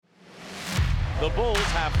The Bulls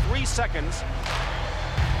have 3 seconds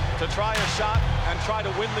to try a shot and try to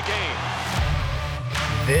win the game.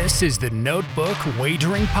 This is the Notebook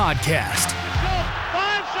Wagering Podcast. Go.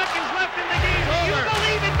 5 seconds left in the game. Do you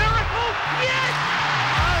believe in miracles? Yes!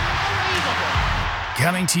 Unbelievable.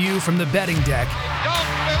 Coming to you from the betting deck. Don't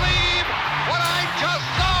believe what I just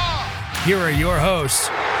saw. Here are your hosts.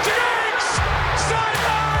 Diggs!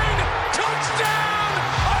 Sideline! Touchdown!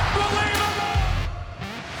 Unbelievable!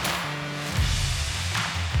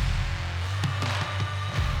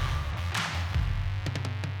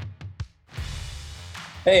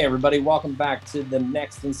 Hey everybody, welcome back to the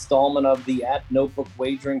next installment of the At Notebook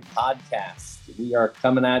Wagering Podcast. We are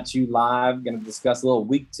coming at you live, going to discuss a little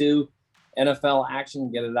week 2 NFL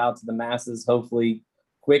action, get it out to the masses, hopefully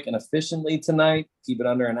quick and efficiently tonight. Keep it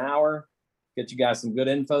under an hour. Get you guys some good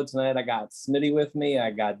info tonight. I got Smitty with me.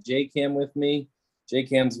 I got J-Cam with me.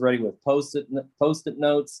 J-Cam's ready with post-it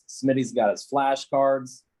notes. Smitty's got his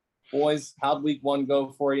flashcards. Boys, how'd week 1 go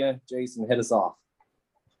for you? Jason, hit us off.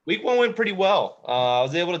 Week 1 went pretty well. I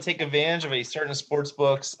was able to take advantage of a certain sports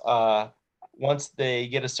books. Once they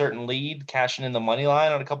get a certain lead, cashing in the money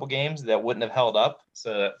line on a couple games that wouldn't have held up.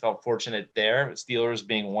 So that felt fortunate there. Steelers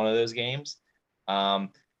being one of those games. And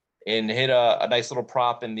hit a nice little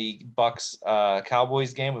prop in the Bucks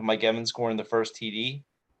Cowboys game with Mike Evans scoring the first TD.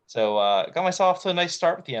 So got myself off to a nice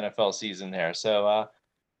start with the NFL season there. So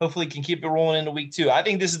hopefully can keep it rolling into week 2. I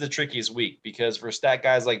think this is the trickiest week because for stat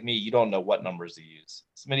guys like me, you don't know what numbers to use.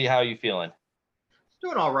 Smitty, how are you feeling?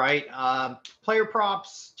 Doing all right. Player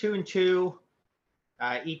props 2-2.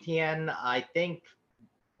 ETN, I think,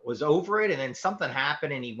 was over it, and then something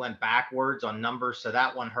happened, and he went backwards on numbers, so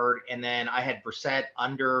that one hurt. And then I had Brissett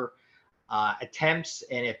under attempts,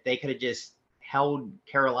 and if they could have just held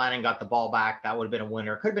Carolina and got the ball back, that would have been a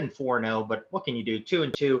winner. Could have been 4-0, but what can you do?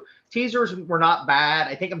 2-2. Teasers were not bad.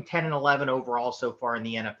 I think I'm 10-11 overall so far in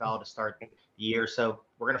the NFL to start the year, so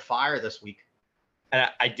we're going to fire this week. And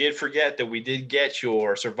I did forget that we did get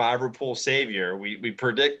your survivor pool savior. We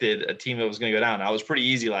predicted a team that was going to go down. That was pretty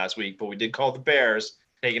easy last week, but we did call the Bears,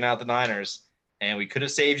 taking out the Niners, and we could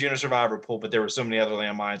have saved you in a survivor pool, but there were so many other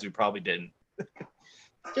landmines we probably didn't.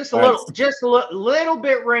 Just a little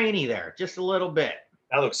bit rainy there. Just a little bit.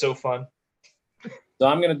 That looks so fun. So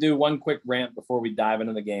I'm going to do one quick rant before we dive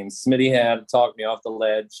into the game. Smitty had talked me off the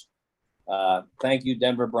ledge. Thank you,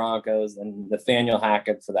 Denver Broncos and Nathaniel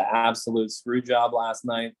Hackett, for the absolute screw job last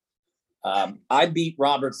night. I beat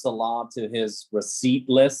Robert Salah to his receipt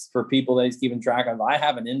list for people that he's keeping track of. I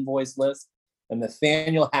have an invoice list, and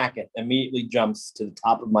Nathaniel Hackett immediately jumps to the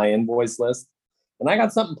top of my invoice list. And I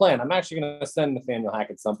got something planned. I'm actually going to send Nathaniel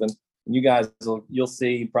Hackett something. And you guys, you'll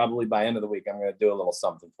see probably by end of the week, I'm going to do a little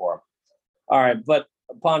something for him. All right, but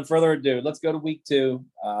upon further ado, let's go to week 2.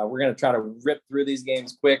 We're going to try to rip through these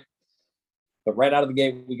games quick. But right out of the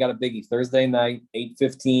gate, we got a biggie. Thursday night,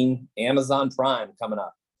 8:15, Amazon Prime coming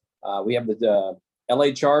up. We have the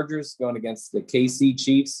LA Chargers going against the KC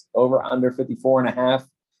Chiefs, over under 54.5,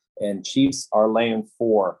 and Chiefs are laying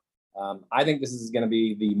 4. I think this is going to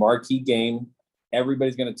be the marquee game.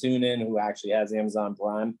 Everybody's going to tune in who actually has Amazon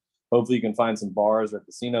Prime. Hopefully you can find some bars or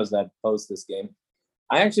casinos that post this game.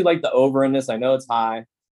 I actually like the over in this. I know it's high.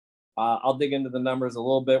 I'll dig into the numbers a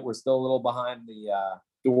little bit. We're still a little behind the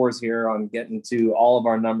doors here on getting to all of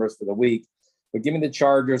our numbers for the week, but give me the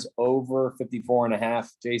Chargers over 54.5.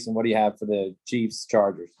 Jason, what do you have for the Chiefs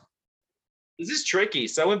Chargers? This is tricky.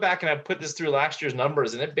 So I went back and I put this through last year's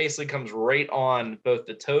numbers, and it basically comes right on both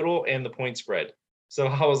the total and the point spread. So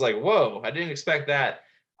I was like, whoa, I didn't expect that.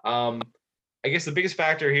 I guess the biggest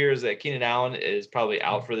factor here is that Keenan Allen is probably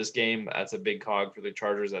out for this game. That's a big cog for the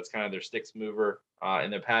Chargers. That's kind of their sticks mover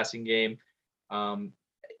in their passing game.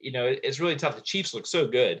 It's really tough. The Chiefs look so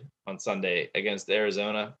good on Sunday against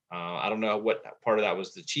Arizona. I don't know what part of that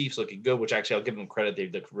was the Chiefs looking good, which actually I'll give them credit. They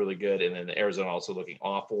looked really good. And then Arizona also looking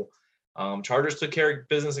awful. Chargers took care of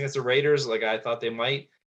business against the Raiders like I thought they might.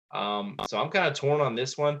 So I'm kind of torn on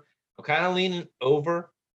this one. I'm kind of leaning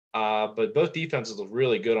over, but both defenses look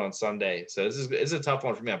really good on Sunday. So this is a tough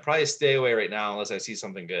one for me. I'll probably stay away right now unless I see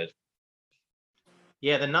something good.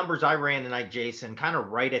 Yeah, the numbers I ran tonight, Jason, kind of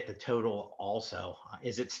right at the total also.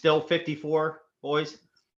 Is it still 54, boys?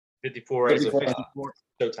 54 as of 54.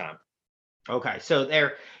 Showtime. Okay, so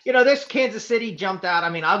this Kansas City jumped out. I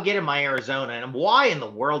mean, I'll get in my Arizona. And why in the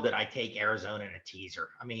world did I take Arizona in a teaser?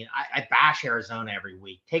 I mean, I bash Arizona every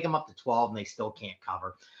week. Take them up to 12, and they still can't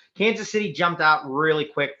cover. Kansas City jumped out really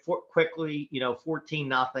quickly,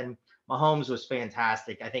 14-0. Mahomes was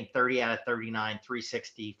fantastic. I think 30 out of 39,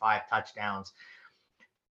 360, 5 touchdowns.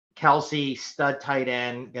 Kelsey, stud tight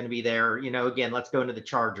end, going to be there. Again, let's go into the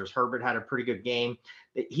Chargers. Herbert had a pretty good game.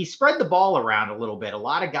 He spread the ball around a little bit. A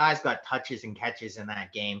lot of guys got touches and catches in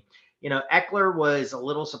that game. Eckler was a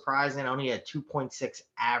little surprising, only a 2.6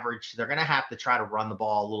 average. They're going to have to try to run the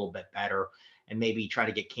ball a little bit better and maybe try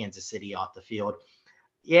to get Kansas City off the field.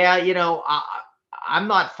 Yeah, I'm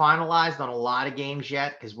not finalized on a lot of games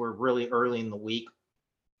yet because we're really early in the week.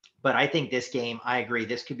 But I think this game, I agree,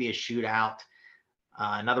 this could be a shootout.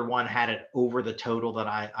 Another one had it over the total that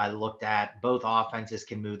I looked at. Both offenses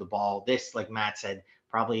can move the ball. This, like Matt said,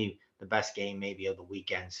 probably the best game maybe of the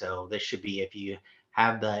weekend. So this should be, if you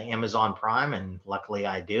have the Amazon Prime, and luckily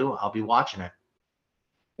I do, I'll be watching it.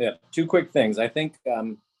 Yeah, two quick things. I think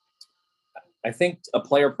a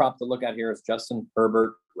player prop to look at here is Justin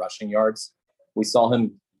Herbert rushing yards. We saw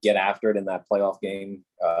him get after it in that playoff game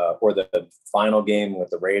or the final game with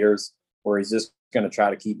the Raiders, where he's just going to try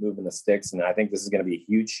to keep moving the sticks. And I think this is going to be a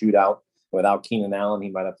huge shootout. Without Keenan Allen, he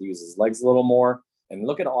might have to use his legs a little more. And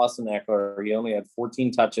look at Austin Eckler. He only had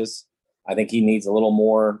 14 touches. I think he needs a little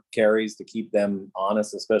more carries to keep them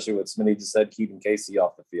honest, especially what Smitty just said, keeping Casey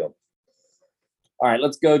off the field. All right,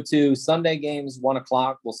 let's go to Sunday games,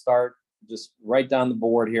 1:00. We'll start just right down the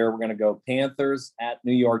board here. We're going to go Panthers at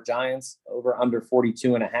New York Giants, over under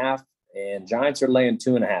 42.5, and Giants are laying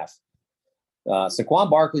 2.5.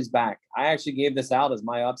 Saquon Barkley's back. I actually gave this out as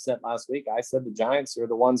my upset last week. I said the Giants are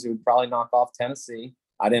the ones who would probably knock off Tennessee.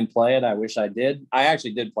 I didn't play it. I wish I did. I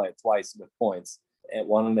actually did play it twice with points. It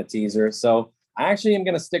won in the teaser. So I actually am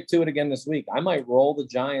going to stick to it again this week. I might roll the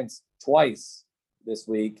Giants twice this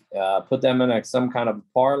week, put them in some kind of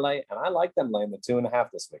parlay, and I like them laying the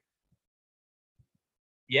 2.5 this week.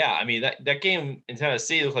 Yeah, I mean, that game in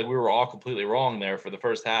Tennessee looked like we were all completely wrong there for the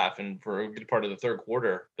first half and for a good part of the third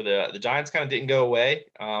quarter. But the Giants kind of didn't go away.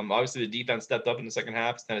 Obviously, the defense stepped up in the second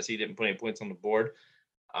half. Tennessee didn't put any points on the board.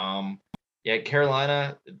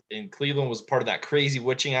 Carolina and Cleveland was part of that crazy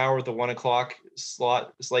witching hour with the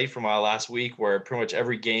 1:00 slate from last week, where pretty much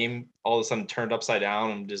every game all of a sudden turned upside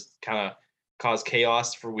down and just kind of caused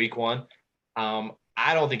chaos for week one.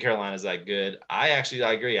 I don't think Carolina's that good. I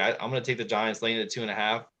agree. I'm going to take the Giants laying at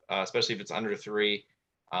 2.5, especially if it's under 3.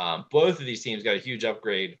 Both of these teams got a huge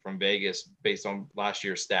upgrade from Vegas based on last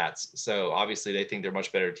year's stats. So obviously they think they're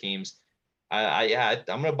much better teams. I'm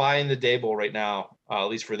going to buy in the Dable right now, at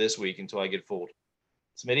least for this week until I get fooled.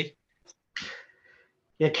 Smitty?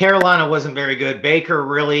 Yeah, Carolina wasn't very good. Baker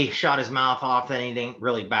really shot his mouth off, and he didn't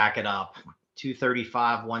really back it up.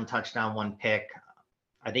 235, 1 touchdown, 1 pick.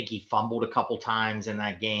 I think he fumbled a couple times in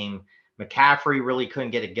that game. McCaffrey really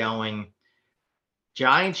couldn't get it going.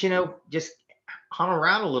 Giants, just hung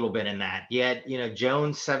around a little bit in that. You had,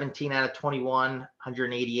 Jones, 17 out of 21,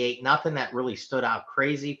 188. Nothing that really stood out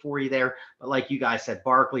crazy for you there. But like you guys said,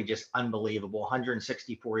 Barkley, just unbelievable.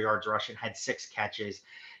 164 yards rushing, had 6 catches.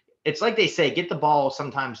 It's like they say, get the ball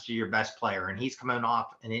sometimes to your best player. And he's coming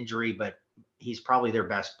off an injury, but he's probably their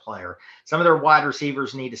best player. Some of their wide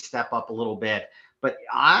receivers need to step up a little bit. But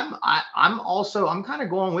I'm kind of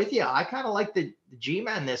going with you. I kind of like the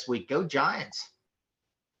G-Men this week. Go Giants.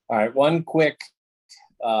 All right, one quick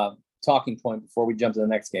talking point before we jump to the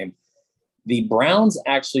next game. The Browns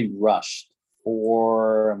actually rushed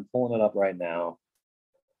I'm pulling it up right now.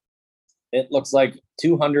 It looks like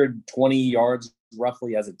 220 yards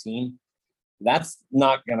roughly as a team. That's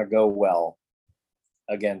not going to go well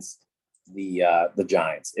against the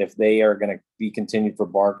Giants if they are going to be continued for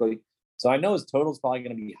Barkley. So I know his total is probably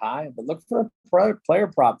going to be high, but look for a player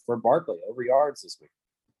prop for Barkley over yards this week.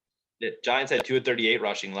 The Giants had 238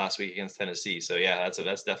 rushing last week against Tennessee. So, yeah, that's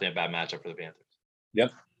definitely a bad matchup for the Panthers.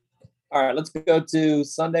 Yep. All right, let's go to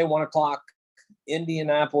Sunday, 1:00.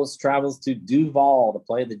 Indianapolis travels to Duval to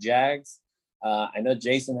play the Jags. I know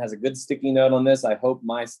Jason has a good sticky note on this. I hope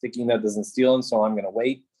my sticky note doesn't steal him, so I'm going to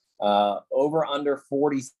wait. Over under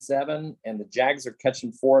 47, and the Jags are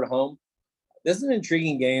catching 4 at home. This is an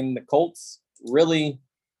intriguing game. The Colts really,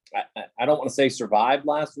 I don't want to say survived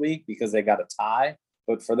last week because they got a tie,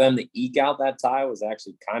 but for them to eke out that tie was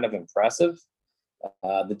actually kind of impressive.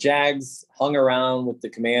 The Jags hung around with the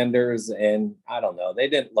Commanders, and I don't know, they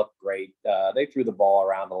didn't look great. They threw the ball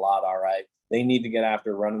around a lot, all right. They need to get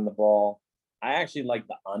after running the ball. I actually like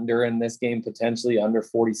the under in this game, potentially under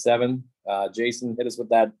 47. Jason, hit us with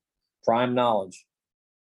that prime knowledge.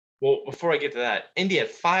 Well, before I get to that, Indy had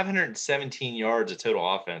 517 yards of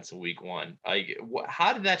total offense in week one.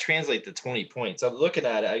 How did that translate to 20 points? I'm looking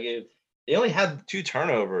at it. They only had 2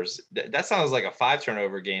 turnovers. That sounds like a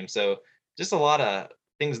 5-turnover game. So just a lot of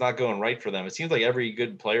things not going right for them. It seems like every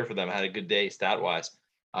good player for them had a good day stat-wise.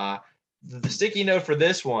 The sticky note for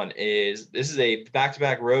this one is this is a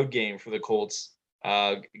back-to-back road game for the Colts.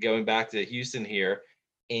 going back to Houston here,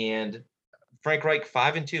 and Frank Reich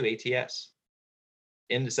 5-2 ATS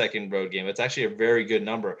in the second road game. It's actually a very good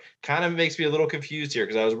number. Kind of makes me a little confused here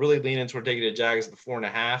because I was really leaning toward taking the Jags at the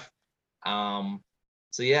 4.5.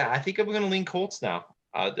 So yeah, I think I'm going to lean Colts now.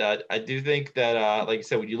 I do think that, like you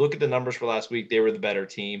said, when you look at the numbers for last week, they were the better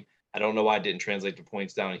team. I don't know why it didn't translate to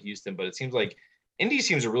points down in Houston, but it seems like Indy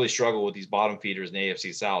seems to really struggle with these bottom feeders in the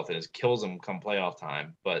AFC South, and it kills them come playoff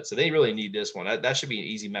time. But so they really need this one. That should be an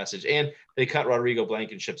easy message. And they cut Rodrigo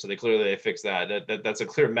Blankenship, so they fixed that. That's a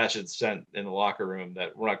clear message sent in the locker room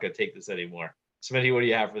that we're not going to take this anymore. Smitty, what do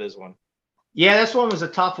you have for this one? Yeah, this one was a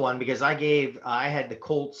tough one because I had the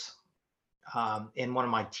Colts in one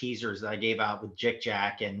of my teasers that I gave out with Jick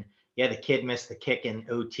Jack, and yeah, the kid missed the kick in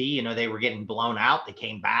OT. You know, they were getting blown out. They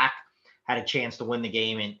came back, had a chance to win the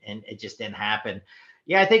game, and it just didn't happen.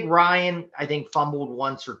 Yeah, I think Ryan, fumbled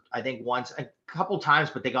once, a couple times,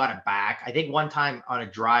 but they got it back. I think one time on a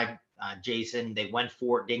drive, Jason, they went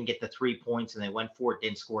for it, didn't get the 3 points, and they went for it,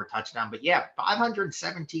 didn't score a touchdown. But yeah,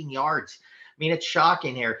 517 yards. I mean, it's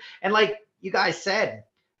shocking here. And like you guys said,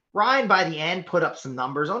 Ryan by the end put up some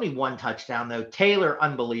numbers, only one touchdown though. Taylor,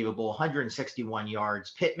 unbelievable, 161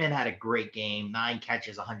 yards. Pittman had a great game, 9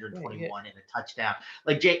 catches, 121 and a touchdown.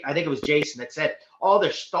 Like I think it was Jason that said all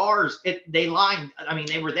their stars, they lined. I mean,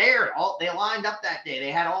 they were there. They lined up that day.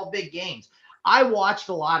 They had all big games. I watched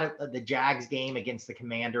a lot of the Jags game against the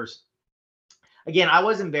Commanders. Again, I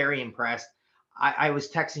wasn't very impressed. I was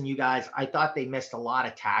texting you guys. I thought they missed a lot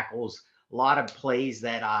of tackles. A lot of plays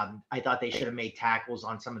that I thought they should have made tackles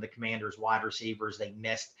on some of the Commanders' wide receivers. They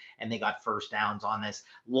missed, and they got first downs on this.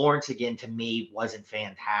 Lawrence, again, to me, wasn't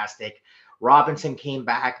fantastic. Robinson came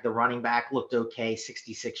back. The running back looked okay,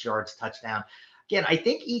 66 yards, touchdown. Again, I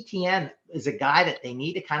think ETN is a guy that they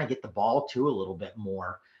need to kind of get the ball to a little bit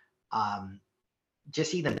more.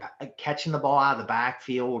 Just even catching the ball out of the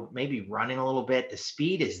backfield, maybe running a little bit. The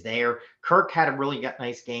speed is there. Kirk had a really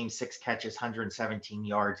nice game, 6 catches, 117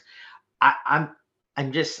 yards. I'm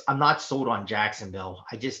not sold on Jacksonville.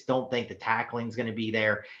 I just don't think the tackling is going to be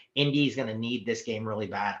there. Indy's going to need this game really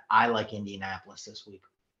bad. I like Indianapolis this week.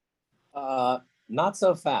 Not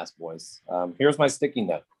so fast, boys. Here's my sticky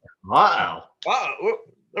note. Wow.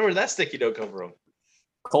 Where did that sticky note come from?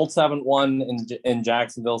 Colts haven't won in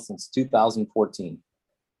Jacksonville since 2014.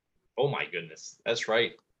 Oh my goodness, that's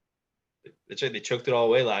right. They choked it all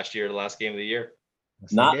away last year, the last game of the year.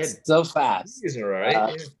 Yes, Not so fast.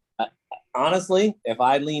 Right. Honestly, if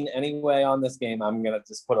I lean any way on this game, I'm going to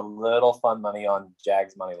just put a little fun money on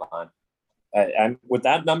Jags money line. And with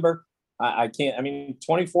that number, I can't. I mean,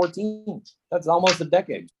 2014, that's almost a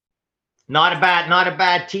decade. Not a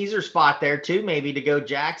bad teaser spot there too, maybe to go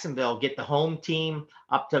Jacksonville, get the home team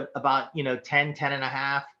up to about 10.5.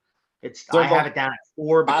 I have it down at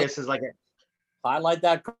 4, but this is like a highlight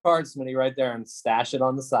that card, Smitty, right there and stash it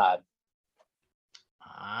on the side.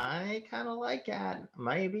 I kind of like that.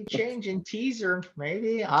 Maybe changing teaser.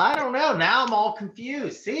 Maybe. I don't know. Now I'm all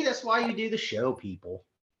confused. See, that's why you do the show, people.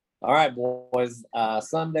 All right, boys.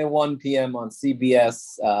 Sunday, 1 p.m. on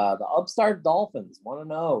CBS. The upstart Dolphins,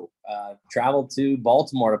 1-0, traveled to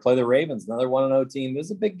Baltimore to play the Ravens, another 1-0 team. This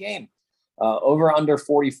is a big game. Over under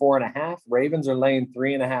 44.5. Ravens are laying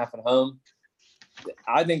 3.5 at home.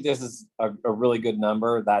 I think this is a really good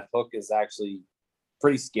number. That hook is actually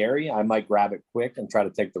pretty scary. I might grab it quick and try to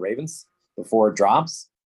take the Ravens before it drops.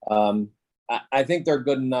 I think they're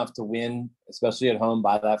good enough to win, especially at home,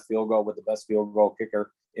 by that field goal with the best field goal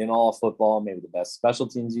kicker in all of football, maybe the best special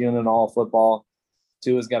teams unit in all of football.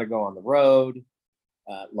 Tua's got to go on the road.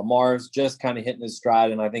 Lamar's just kind of hitting his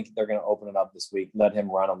stride, and I think they're going to open it up this week, let him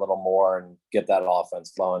run a little more and get that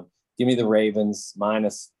offense flowing. Give me the Ravens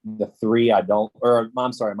minus the 3.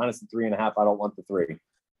 Minus the 3.5. I don't want the 3.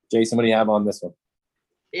 Jason, what do you have on this one?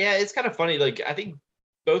 Yeah, it's kind of funny. Like, I think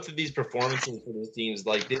both of these performances for these teams,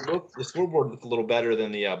 like the scoreboard looked a little better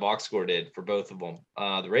than the box score did for both of them.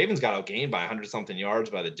 The Ravens got outgained by 100-something yards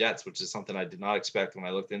by the Jets, which is something I did not expect when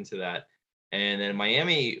I looked into that. And then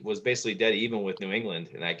Miami was basically dead even with New England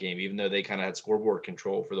in that game, even though they kind of had scoreboard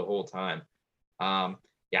control for the whole time.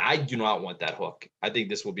 Yeah, I do not want that hook. I think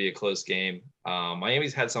this will be a close game.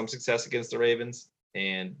 Miami's had some success against the Ravens,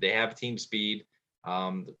 and they have team speed.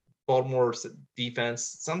 Baltimore's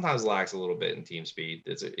defense sometimes lacks a little bit in team speed.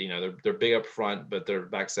 They're big up front, but their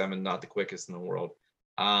back seven not the quickest in the world.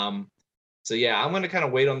 So yeah, I'm going to kind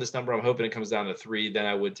of wait on this number. I'm hoping it comes down to 3. Then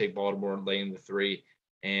I would take Baltimore and laying the 3.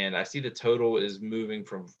 And I see the total is moving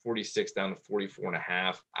from 46 down to 44.5.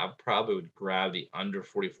 I probably would grab the under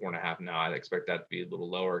 44.5 now. I'd expect that to be a little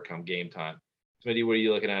lower come game time. Smitty, what are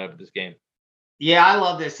you looking at this game? Yeah, I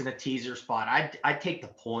love this in a teaser spot. I'd take the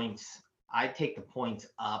points. I'd take the points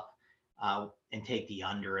up and take the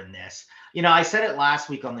under in this. I said it last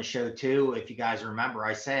week on the show too. If you guys remember,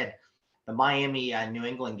 I said the Miami New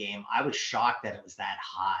England game, I was shocked that it was that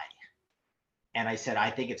high. And I said, I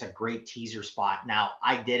think it's a great teaser spot. Now,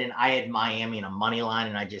 I didn't. I had Miami in a money line,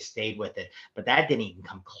 and I just stayed with it. But that didn't even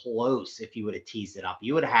come close if you would have teased it up.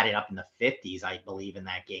 You would have had it up in the 50s, I believe, in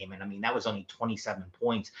that game. And, I mean, that was only 27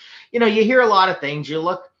 points. You hear a lot of things. You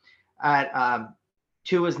look at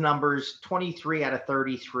Tua's numbers, 23 out of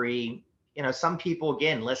 33. Some people,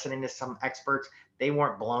 again, listening to some experts, they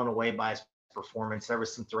weren't blown away by his performance. There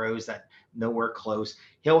was some throws that nowhere close.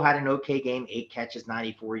 Hill had an okay game, 8 catches,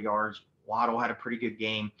 94 yards. Waddle had a pretty good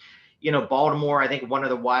game. Baltimore, I think one of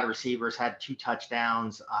the wide receivers had 2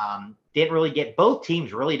 touchdowns. Both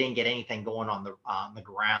teams really didn't get anything going on the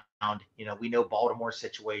ground. We know Baltimore's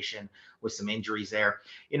situation with some injuries there.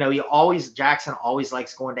 Jackson always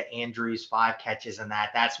likes going to Andrews, 5 catches and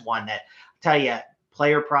that's one that I tell you,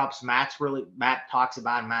 player props, Matt talks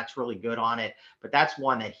about, and Matt's really good on it, but that's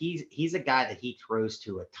one that he's a guy that he throws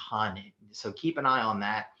to a ton. So keep an eye on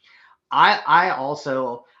that.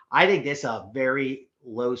 I think this is a very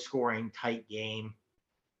low scoring, tight game.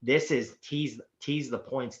 This is tease the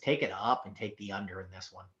points, take it up and take the under in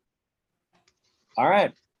this one. All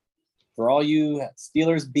right. For all you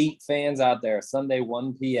Steelers beat fans out there, Sunday,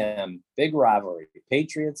 1 p.m., big rivalry.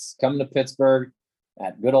 Patriots coming to Pittsburgh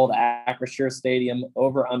at good old Acrisure Stadium,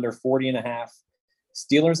 over under 40.5.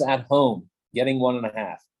 Steelers at home, getting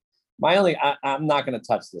 1.5. I'm not going to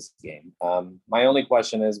touch this game. My only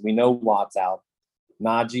question is, we know Watt's out.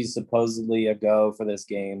 Najee's supposedly a go for this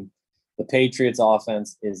game. The Patriots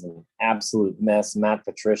offense is an absolute mess. Matt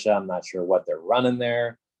Patricia, I'm not sure what they're running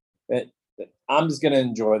there. I'm just going to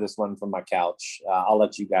enjoy this one from my couch. I'll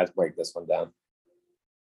let you guys break this one down.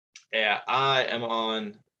 Yeah, I am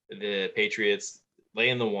on the Patriots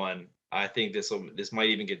laying the 1. I think this might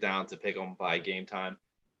even get down to pick them by game time.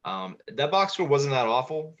 That box score wasn't that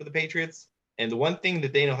awful for the Patriots. And the one thing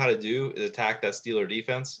that they know how to do is attack that Steeler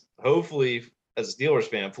defense. Hopefully, as a Steelers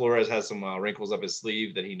fan, Flores has some wrinkles up his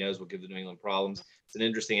sleeve that he knows will give the New England problems. It's an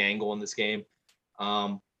interesting angle in this game.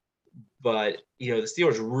 But, the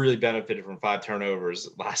Steelers really benefited from 5 turnovers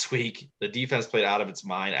last week. The defense played out of its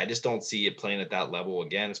mind. I just don't see it playing at that level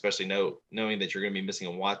again, especially knowing that you're going to be missing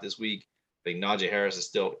a Watt this week. I think Najee Harris is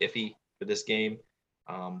still iffy for this game.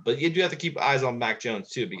 But you do have to keep eyes on Mac Jones,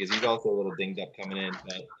 too, because he's also a little dinged up coming in.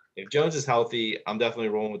 But if Jones is healthy, I'm definitely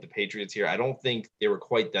rolling with the Patriots here. I don't think they were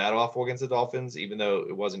quite that awful against the Dolphins, even though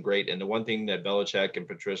it wasn't great. And the one thing that Belichick and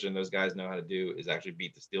Patricia and those guys know how to do is actually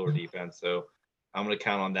beat the Steeler defense. So I'm going to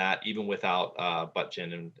count on that, even without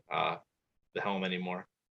Buttchin and the helm anymore.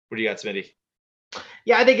 What do you got, Smitty?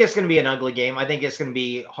 Yeah, I think it's going to be an ugly game. I think it's going to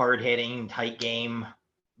be hard-hitting, tight game,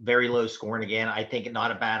 very low scoring again. I think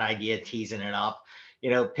not a bad idea teasing it up.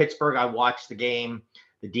 Pittsburgh, I watched the game.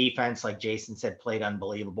 The defense, like Jason said, played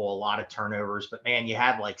unbelievable. A lot of turnovers. But, man, you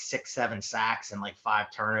had like 6-7 sacks and like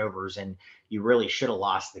 5 turnovers, and you really should have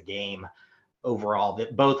lost the game overall.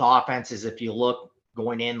 Both offenses, if you look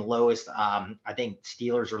going in lowest, I think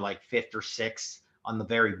Steelers are like 5th or 6th on the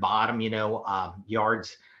very bottom,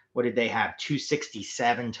 yards. What did they have?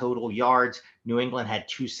 267 total yards. New England had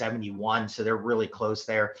 271, so they're really close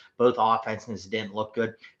there. Both offenses didn't look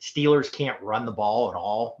good. Steelers can't run the ball at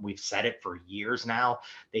all. We've said it for years now.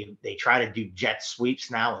 They try to do jet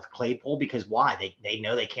sweeps now with Claypool because why? They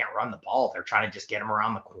know they can't run the ball. They're trying to just get him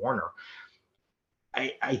around the corner.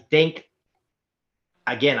 I think,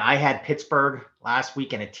 again, I had Pittsburgh last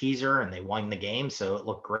week in a teaser, and they won the game, so it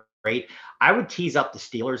looked great. I would tease up the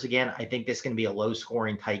Steelers again. I think this is going to be a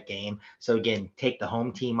low-scoring, tight game. So, again, take the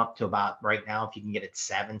home team up to about right now. If you can get it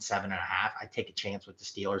 7.5, I'd take a chance with the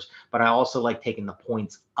Steelers. But I also like taking the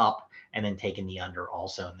points up and then taking the under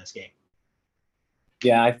also in this game.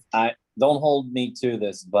 Yeah, I don't hold me to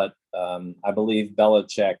this, but I believe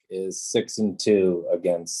Belichick is 6-2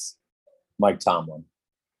 against Mike Tomlin.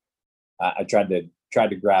 I tried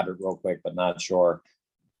to grab it real quick, but not sure.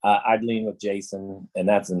 I'd lean with Jason, and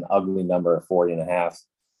that's an ugly number of 40.5.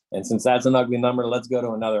 And since that's an ugly number, let's go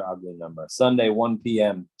to another ugly number. Sunday, 1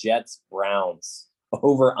 p.m., Jets, Browns,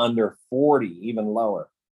 over under 40, even lower.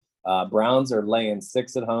 Browns are laying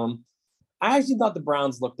 6 at home. I actually thought the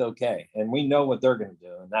Browns looked okay, and we know what they're going to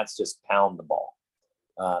do, and that's just pound the ball.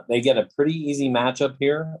 They get a pretty easy matchup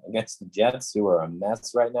here against the Jets, who are a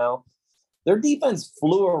mess right now. Their defense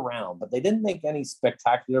flew around, but they didn't make any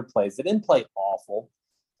spectacular plays. They didn't play awful.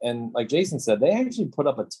 And like Jason said, they actually put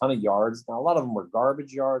up a ton of yards. Now, a lot of them were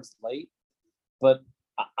garbage yards late, but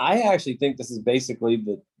I actually think this is basically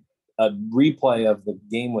a replay of the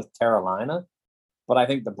game with Carolina, but I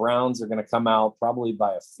think the Browns are going to come out probably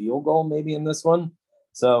by a field goal maybe in this one.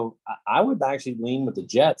 So I would actually lean with the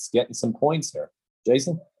Jets getting some points here.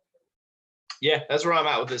 Jason? Yeah, that's where I'm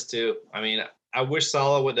at with this too. I mean, I wish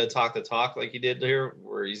Saleh would have talked the talk like he did here,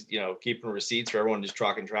 where he's, keeping receipts for everyone just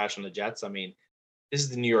talking trash on the Jets. I mean, this is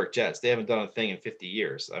the New York Jets. They haven't done a thing in 50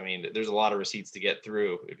 years. I mean, there's a lot of receipts to get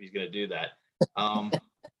through if he's going to do that.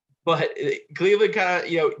 But Cleveland kind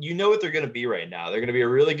of, you know what they're going to be right now. They're going to be a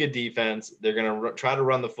really good defense. They're going to try to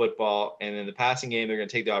run the football. And in the passing game, they're going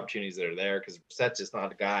to take the opportunities that are there because Brissett's just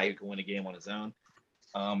not a guy who can win a game on his own.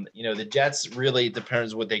 The Jets really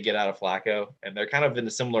depends what they get out of Flacco. And they're kind of in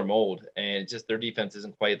a similar mold. And just their defense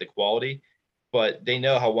isn't quite the quality. But they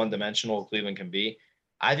know how one-dimensional Cleveland can be.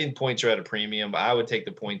 I think points are at a premium. I would take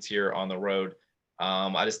the points here on the road.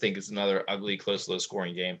 I just think it's another ugly, close,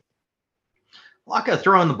 low-scoring game. Flacco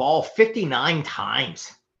throwing the ball 59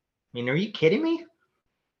 times. I mean, are you kidding me?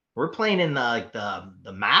 We're playing in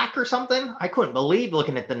the MAC or something. I couldn't believe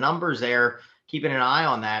looking at the numbers there, keeping an eye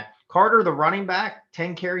on that. Carter, the running back,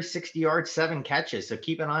 10 carries, 60 yards, 7 catches. So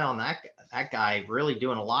keep an eye on that guy, really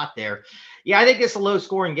doing a lot there. Yeah, I think it's a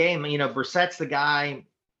low-scoring game. Brissett's the guy,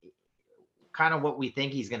 kind of what we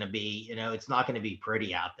think he's going to be. It's not going to be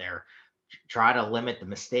pretty out there. Try to limit the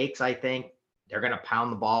mistakes, I think. They're going to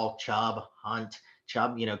pound the ball. Chubb, Hunt.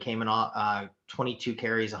 Chubb, came in 22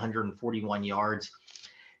 carries, 141 yards.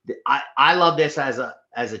 I love this as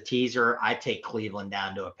a teaser. I take Cleveland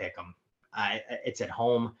down to a pick 'em. It's at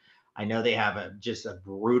home. I know they have just a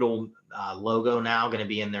brutal logo now going to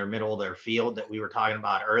be in their middle of their field that we were talking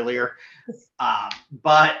about earlier.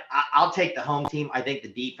 But I'll take the home team. I think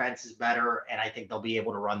the defense is better, and I think they'll be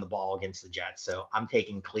able to run the ball against the Jets. So I'm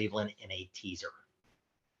taking Cleveland in a teaser.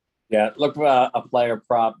 Yeah, look for a player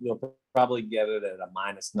prop. You'll probably get it at a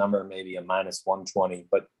minus number, maybe a minus 120.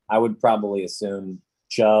 But I would probably assume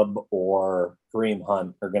Chubb or Kareem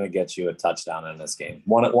Hunt are going to get you a touchdown in this game.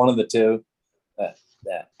 One of the two.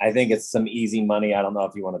 I think it's some easy money. I don't know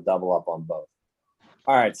if you want to double up on both.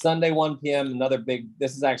 All right, Sunday, 1 p.m., another big –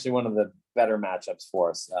 this is actually one of the better matchups for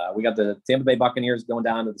us. We got the Tampa Bay Buccaneers going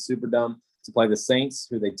down to the Superdome to play the Saints,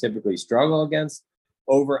 who they typically struggle against.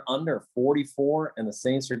 Over under 44, and the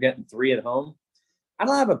Saints are getting 3 at home. I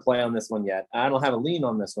don't have a play on this one yet. I don't have a lean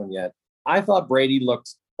on this one yet. I thought Brady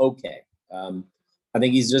looked okay. I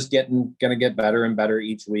think he's just going to get better and better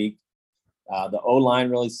each week. The O-line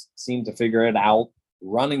really seemed to figure it out.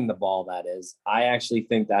 Running the ball, that is. I actually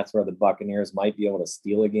think that's where the Buccaneers might be able to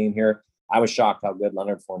steal a game here. I was shocked how good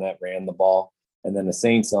Leonard Fournette ran the ball. And then the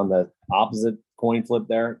Saints on the opposite coin flip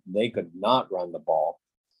there, they could not run the ball.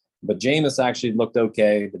 But Jameis actually looked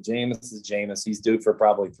okay. But Jameis is Jameis. He's due for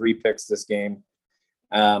probably 3 picks this game.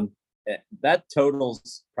 That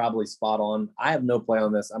total's probably spot on. I have no play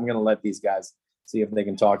on this. I'm going to let these guys see if they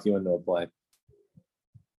can talk you into a play.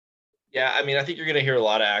 Yeah, I mean, I think you're going to hear a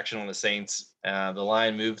lot of action on the Saints. The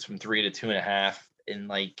line moved from 3 to 2.5.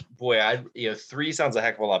 And 3 sounds a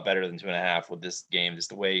heck of a lot better than 2.5 with this game, just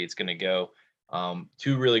the way it's going to go.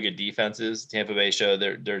 2 really good defenses. Tampa Bay show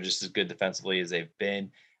they're just as good defensively as they've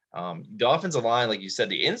been. The offensive line, like you said,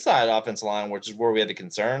 the inside offensive line, which is where we had the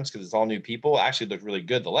concerns because it's all new people, actually looked really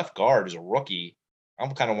good. The left guard is a rookie.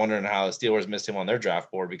 I'm kind of wondering how the Steelers missed him on their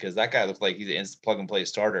draft board because that guy looked like he's an instant plug-and-play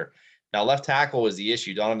starter. Now, left tackle was the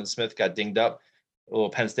issue. Donovan Smith got dinged up. A little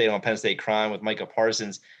Penn State crime with Micah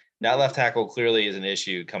Parsons. That left tackle clearly is an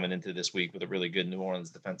issue coming into this week with a really good New Orleans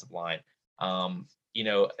defensive line.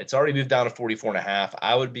 It's already moved down to 44.5.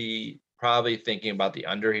 I would be probably thinking about the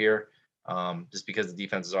under here just because the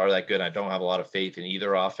defenses are that good. I don't have a lot of faith in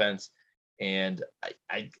either offense. And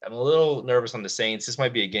I'm a little nervous on the Saints. This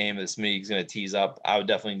might be a game that Smitty's going to tease up. I would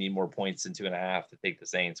definitely need more points than 2.5 to take the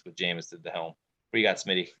Saints with Jameis at the helm. What do you got,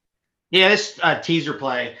 Smitty? Yeah, this teaser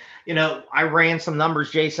play, I ran some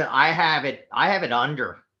numbers, Jason. I have it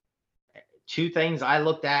under. 2 things I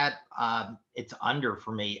looked at, it's under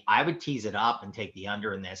for me. I would tease it up and take the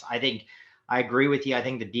under in this. I agree with you. I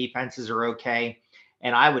think the defenses are okay.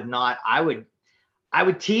 And I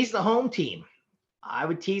would tease the home team. I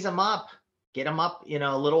would tease them up, get them up,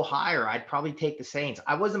 a little higher. I'd probably take the Saints.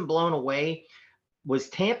 I wasn't blown away. Was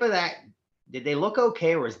Tampa did they look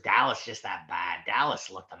okay, or was Dallas just that bad?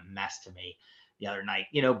 Dallas looked a mess to me the other night.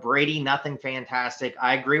 Brady, nothing fantastic.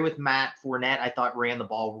 I agree with Matt. Fournette, I thought ran the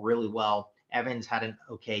ball really well. Evans had an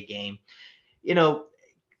okay game. The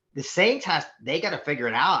Saints they got to figure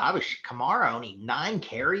it out. Kamara only 9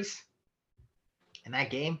 carries in that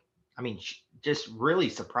game. I mean, just really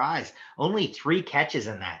surprised. Only 3 catches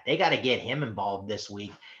in that. They got to get him involved this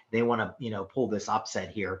week. They want to, pull this upset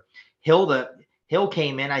here. Hill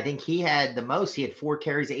came in. I think he had the most. He had 4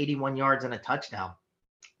 carries, 81 yards, and a touchdown.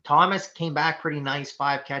 Thomas came back pretty nice,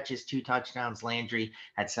 5 catches, 2 touchdowns. Landry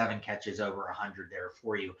had 7 catches over 100 there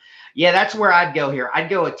for you. Yeah, that's where I'd go here. I'd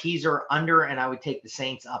go a teaser under, and I would take the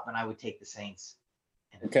Saints up, and I would take the Saints.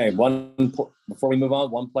 Okay, before we move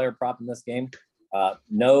on, one player prop in this game.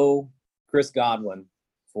 No Chris Godwin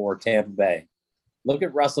for Tampa Bay. Look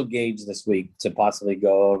at Russell Gage this week to possibly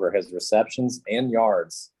go over his receptions and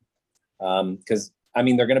yards. Because,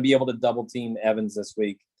 they're going to be able to double team Evans this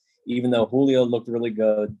week. Even though Julio looked really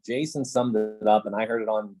good, Jason summed it up, and I heard it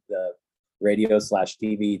on the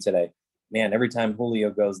radio/TV today. Man, every time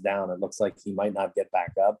Julio goes down, it looks like he might not get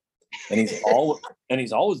back up, and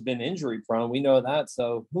he's always been injury prone. We know that,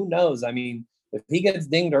 so who knows? If he gets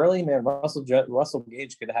dinged early, man, Russell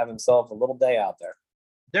Gage could have himself a little day out there.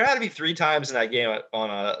 There had to be 3 times in that game on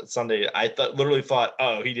a Sunday. I literally thought,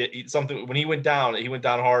 oh, he did something when he went down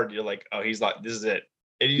hard. You're like, oh, he's like, this is it.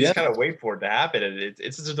 And you just kind of wait for it to happen. And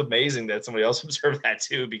it's just amazing that somebody else observed that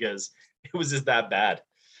too, because it was just that bad.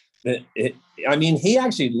 He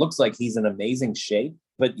actually looks like he's in amazing shape,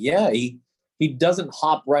 but yeah, he doesn't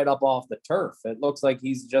hop right up off the turf. It looks like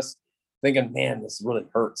he's just thinking, man, this really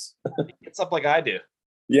hurts. He gets up like I do.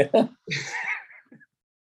 Yeah.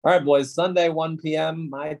 All right, boys. Sunday, 1 p.m.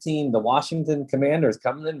 My team, the Washington Commanders,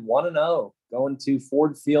 coming in 1-0, going to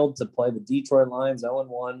Ford Field to play the Detroit Lions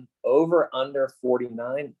 0-1, over under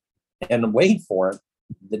 49. And wait for it,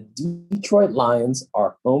 the Detroit Lions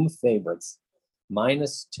are home favorites,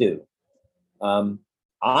 -2. I'm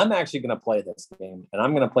actually going to play this game, and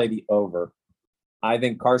I'm going to play the over. I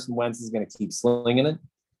think Carson Wentz is going to keep slinging it.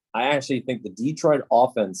 I actually think the Detroit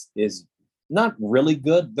offense is not really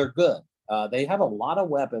good. They're good. They have a lot of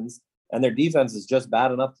weapons, and their defense is just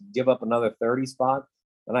bad enough to give up another 30 spot.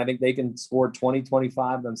 And I think they can score 20,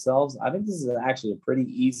 25 themselves. I think this is actually a pretty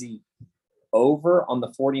easy over on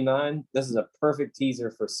the 49. This is a perfect teaser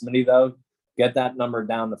for Smitty, though. Get that number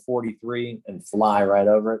down to 43 and fly right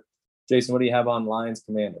over it. Jason, what do you have on Lions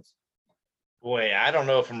Commanders? Boy, I don't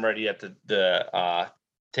know if I'm ready yet to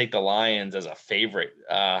take the Lions as a favorite.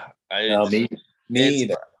 Me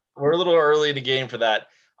either. We're a little early in the game for that.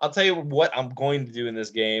 I'll tell you what I'm going to do in this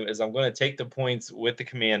game is I'm going to take the points with the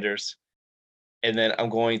Commanders, and then I'm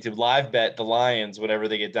going to live bet the Lions whenever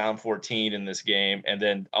they get down 14 in this game, and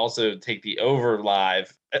then also take the over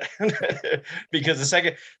live because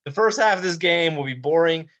the first half of this game will be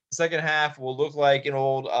boring. The second half will look like an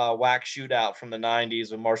old whack shootout from the 90s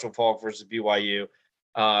with Marshall Faulk versus BYU,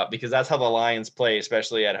 because that's how the Lions play,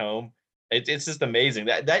 especially at home. It's just amazing.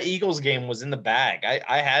 That Eagles game was in the bag.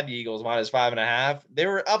 I had the Eagles -5.5. They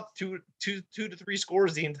were up two to 3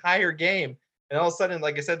 scores the entire game. And all of a sudden,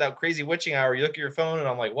 like I said, that crazy witching hour, you look at your phone and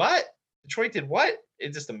I'm like, what? Detroit did what?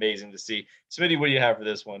 It's just amazing to see. Smitty, what do you have for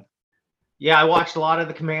this one? Yeah, I watched a lot of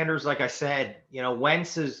the Commanders. Like I said,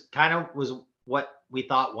 Wentz was what we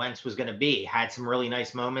thought Wentz was going to be. Had some really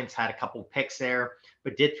nice moments, had a couple picks there,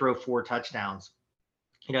 but did throw 4 touchdowns.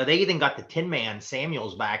 They even got the Tin Man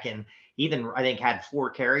Samuels back in. Ethan, I think, had 4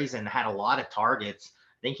 carries and had a lot of targets.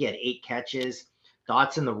 I think he had 8 catches.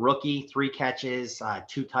 Dotson, the rookie, 3 catches,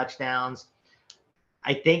 2 touchdowns.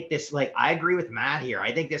 I think I agree with Matt here.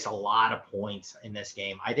 I think there's a lot of points in this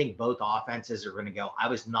game. I think both offenses are going to go. I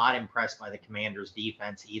was not impressed by the Commanders'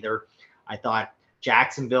 defense either. I thought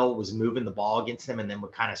Jacksonville was moving the ball against them and then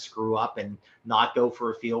would kind of screw up and not go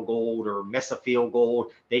for a field goal or miss a field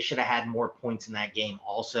goal. They should have had more points in that game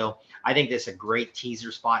also. I think this is a great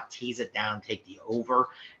teaser spot. Tease it down, take the over.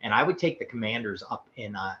 And I would take the Commanders up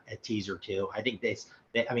in a teaser too. I think this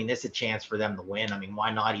is a chance for them to win.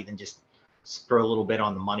 Why not even just throw a little bit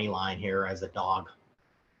on the money line here as a dog?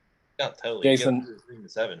 Yeah, totally. Jason,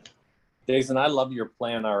 3-7. Jason, I love your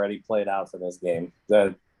plan already played out for this game.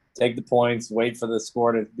 Take the points, wait for the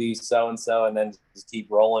score to be so-and-so, and then just keep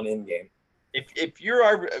rolling in game. If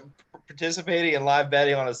you're participating in live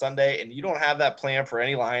betting on a Sunday and you don't have that plan for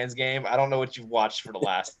any Lions game, I don't know what you've watched for the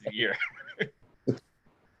last year.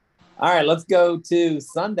 All right, let's go to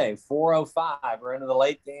Sunday, 4:05. We're into the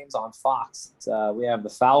late games on Fox. We have the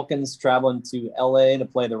Falcons traveling to L.A. to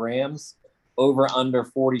play the Rams, over under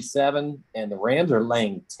 47, and the Rams are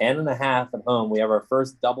laying 10.5 at home. We have our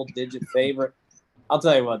first double-digit favorite. I'll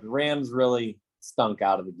tell you what, the Rams really stunk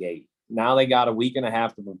out of the gate. Now they got a week and a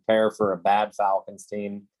half to prepare for a bad Falcons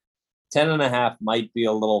team. 10.5 might be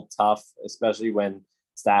a little tough, especially when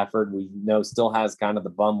Stafford, we know, still has kind of the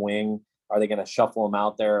bum wing. Are they going to shuffle them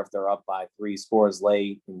out there if they're up by 3 scores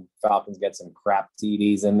late and Falcons get some crap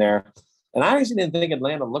TDs in there? And I actually didn't think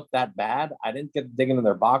Atlanta looked that bad. I didn't get to dig into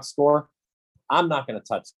their box score. I'm not going to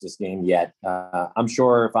touch this game yet. I'm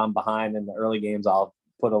sure if I'm behind in the early games, I'll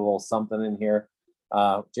put a little something in here.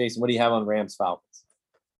 Jason, what do you have on Rams Falcons?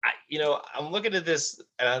 I'm looking at this,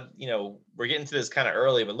 and we're getting to this kind of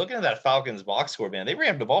early, but looking at that Falcons box score, man, they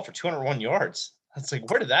ran the ball for 201 yards. It's like,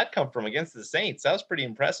 where did that come from against the Saints? That was pretty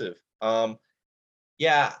impressive.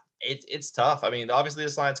 Yeah, it's tough. I mean, obviously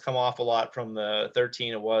this line's come off a lot from the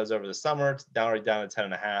 13 it was over the summer, down to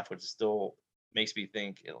 10.5, which still makes me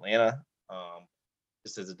think Atlanta,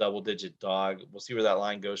 just as a double-digit dog. We'll see where that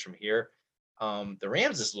line goes from here. The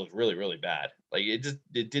Rams just looked really, really bad. Like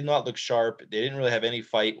it did not look sharp. They didn't really have any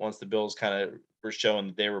fight once the Bills kind of were showing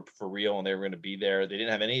that they were for real and they were going to be there. They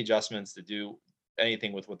didn't have any adjustments to do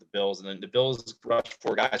anything with the Bills. And then the Bills rushed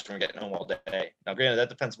 4 guys from getting home all day. Now, granted, that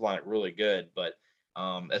defensive line is really good, but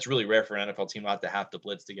that's really rare for an NFL team not to have to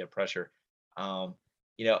blitz to get pressure. I'll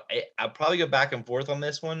probably go back and forth on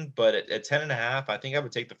this one, but at 10.5, I think I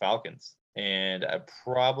would take the Falcons. And I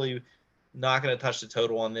probably not going to touch the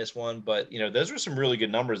total on this one, but those were some really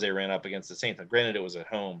good numbers they ran up against the Saints. Now, granted, it was at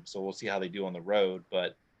home, so we'll see how they do on the road.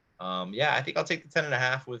 But I think I'll take the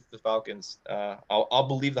 10.5 with the Falcons. I'll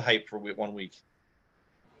believe the hype for 1 week.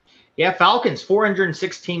 Yeah, Falcons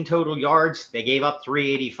 416 total yards. They gave up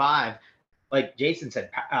 385. Like Jason said,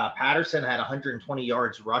 Patterson had 120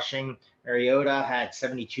 yards rushing. Mariota had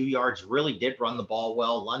 72 yards. Really did run the ball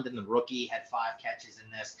well. London, the rookie, had 5 catches in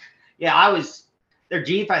this. Yeah, their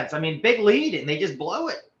defense. I mean, big lead, and they just blow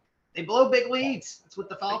it. They blow big leads. That's what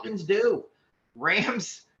the Falcons do.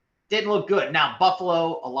 Rams didn't look good. Now,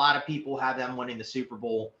 Buffalo, a lot of people have them winning the Super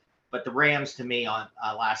Bowl, but the Rams, to me, on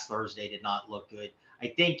last Thursday did not look good. I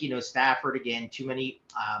think, Stafford, again, too many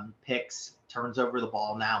picks, turns over the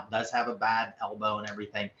ball now, does have a bad elbow and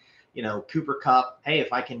everything. Cooper Kupp, hey,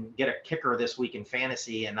 if I can get a kicker this week in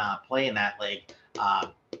fantasy and play in that league,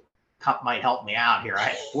 Kupp might help me out here. I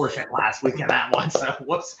had forfeit last week in that one, so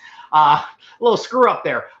whoops. A little screw up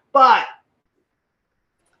there. But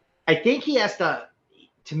I think he has to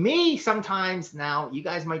me, sometimes now, you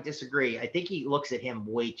guys might disagree, I think he looks at him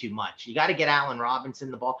way too much. You got to get Allen Robinson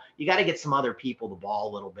the ball. You got to get some other people the ball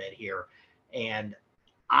a little bit here. And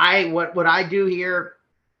what I do here,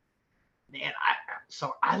 man,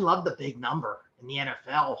 I love the big number in the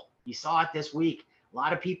NFL. You saw it this week. A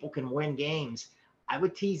lot of people can win games. I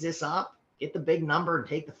would tease this up, get the big number, and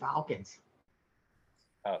take the Falcons.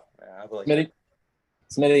 Oh, I believe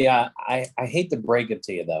Smitty, I hate to break it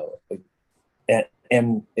to you, though,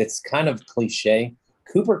 and it's kind of cliche.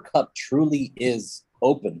 Cooper Kupp truly is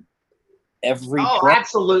open every play.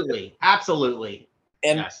 Absolutely. Absolutely.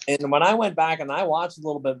 And yes. And when I went back and I watched a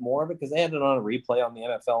little bit more because they had it on a replay on the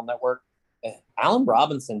NFL Network, Allen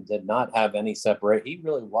Robinson did not have any separate. He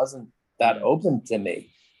really wasn't that open to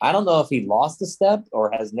me. I don't know if he lost a step or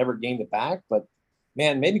has never gained it back, but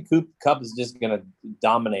man, maybe Kupp is just going to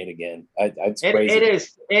dominate again. It's crazy.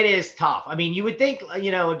 It is tough. I mean, you would think,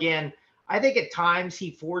 again, I think at times he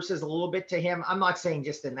forces a little bit to him. I'm not saying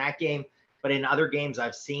just in that game, but in other games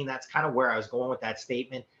I've seen, that's kind of where I was going with that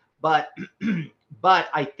statement. But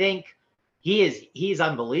I think he's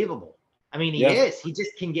unbelievable. I mean, he is. He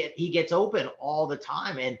just he gets open all the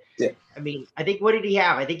time. And I mean, I think, what did he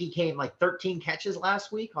have? I think he came like 13 catches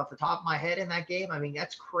last week off the top of my head in that game. I mean,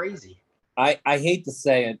 that's crazy. I hate to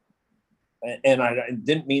say it, and I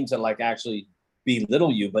didn't mean to actually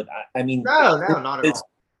belittle you, but I mean, no, not at all.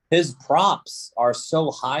 His props are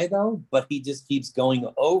so high though, but he just keeps going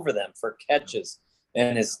over them for catches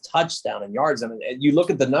and his touchdown and yards. I mean, you look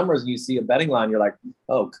at the numbers and you see a betting line, you're like,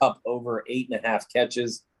 oh, Kupp over 8.5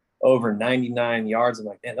 catches, over 99 yards. I'm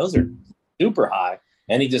like, man, those are super high.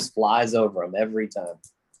 And he just flies over them every time.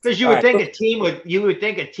 Because you would think a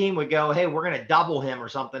team would go, hey, we're going to double him or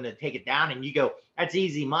something to take it down. And you go, that's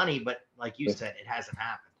easy money. But like you said, it hasn't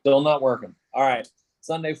happened. Still not working. All right.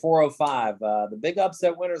 Sunday, 4:05. The big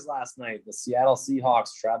upset winners last night. The Seattle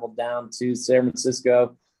Seahawks traveled down to San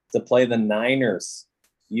Francisco to play the Niners.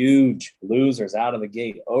 Huge losers out of the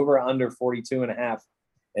gate. Over under 42.5.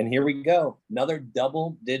 And here we go. Another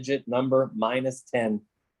double-digit number, -10.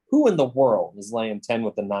 Who in the world is laying 10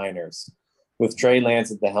 with the Niners? With Trey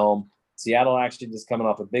Lance at the helm. Seattle actually just coming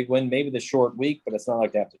off a big win. Maybe the short week, but it's not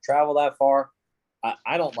like they have to travel that far.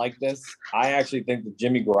 I don't like this. I actually think the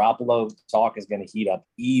Jimmy Garoppolo talk is going to heat up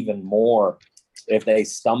even more if they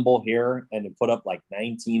stumble here and put up like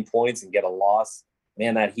 19 points and get a loss.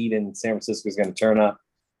 Man, that heat in San Francisco is going to turn up.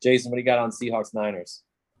 Jason, what do you got on Seahawks Niners?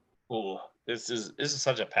 Oh, this is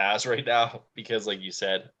such a pass right now because, like you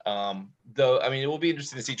said, though, I mean, it will be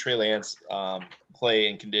interesting to see Trey Lance play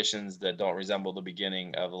in conditions that don't resemble the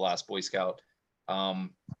beginning of the last Boy Scout.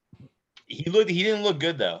 He didn't look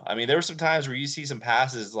good though. I mean, there were some times where you see some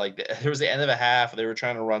passes, like there was the end of a half, they were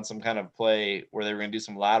trying to run some kind of play where they were going to do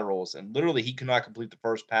some laterals, and literally he could not complete the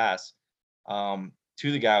first pass to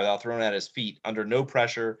the guy without throwing at his feet under no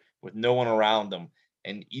pressure. with no one around them.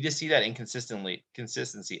 And you just see that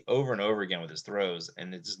consistency over and over again with his throws,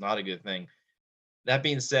 and it's just not a good thing. That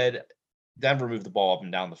being said, Denver moved the ball up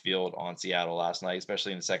and down the field on Seattle last night,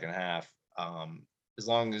 especially in the second half. As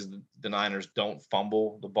long as the Niners don't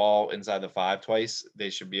fumble the ball inside the 5 twice, they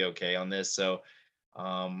should be okay on this. So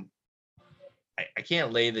I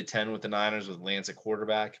can't lay the 10 with the Niners with Lance at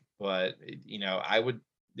quarterback, but I would.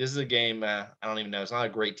 This is a game. I don't even know. It's not a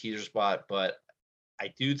great teaser spot, but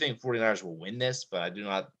I do think 49ers will win this. But I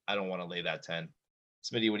don't want to lay that 10.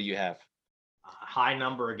 Smitty, what do you have? High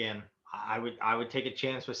number again. I would take a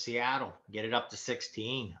chance with Seattle, get it up to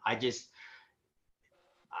 16. I just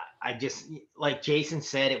like Jason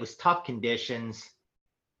said, it was tough conditions,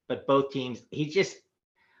 but both teams.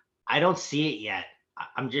 I don't see it yet.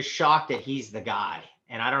 I'm just shocked that he's the guy,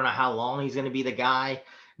 and I don't know how long he's going to be the guy.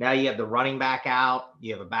 Now you have the running back out,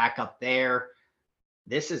 you have a backup there.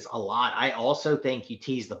 This is a lot. I also think you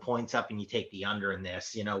tease the points up and you take the under in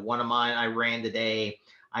this. One of mine I ran today,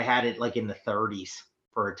 I had it like in the 30s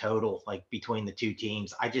for a total, like between the two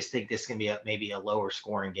teams. I just think this can be maybe a lower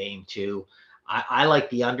scoring game too. I like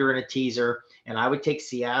the under in a teaser, and I would take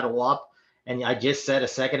Seattle up. And I just said a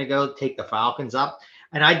second ago, take the Falcons up.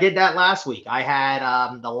 And I did that last week. I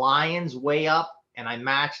had the Lions way up, and I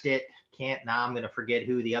matched it. Now I'm going to forget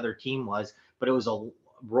who the other team was, but it was a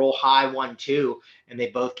roll high 1-2, and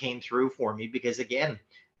they both came through for me because, again,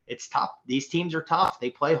 it's tough. These teams are tough.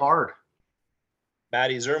 They play hard.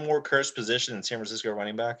 Maddie, is there a more cursed position than San Francisco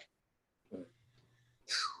running back?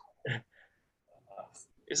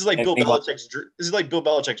 This is like Bill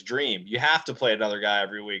Belichick's dream. You have to play another guy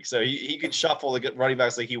every week, so he could shuffle the running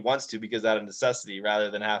backs like he wants to because out of necessity,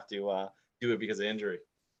 rather than have to do it because of injury.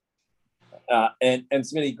 And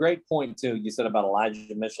Smitty, great point too. You said about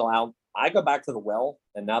Elijah Mitchell out. I go back to the well,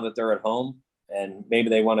 and now that they're at home, and maybe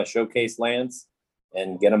they want to showcase Lance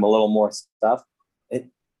and get him a little more stuff.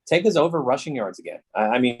 Take his over rushing yards again.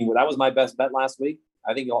 I mean, that was my best bet last week.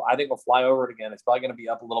 I think he'll fly over it again. It's probably going to be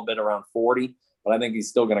up a little bit around 40, but I think he's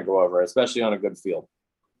still going to go over, especially on a good field.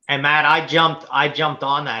 And Matt, I jumped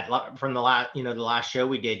on that from the last show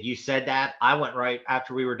we did. You said that. I went right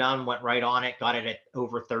after we were done, went right on it, got it at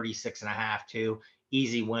over 36.5 too.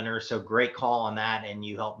 Easy winner. So great call on that. And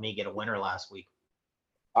you helped me get a winner last week.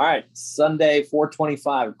 All right. Sunday,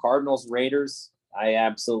 425, Cardinals, Raiders. I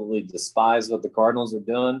absolutely despise what the Cardinals are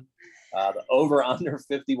doing. The over under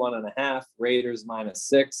 51.5, Raiders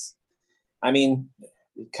 -6. I mean,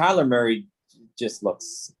 Kyler Murray just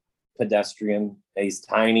looks pedestrian. He's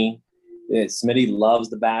tiny. Smitty loves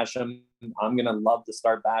to bash him. I'm going to love to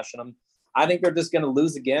start bashing him. I think they're just going to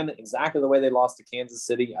lose again, exactly the way they lost to Kansas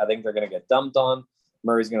City. I think they're going to get dumped on.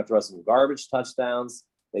 Murray's going to throw some garbage touchdowns.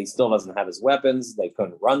 He still doesn't have his weapons. They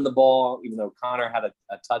couldn't run the ball, even though Connor had a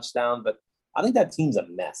touchdown. But I think that team's a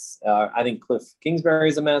mess. I think Cliff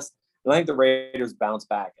Kingsbury's a mess. And I think the Raiders bounce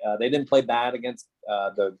back. They didn't play bad against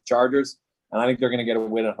the Chargers. And I think they're going to get a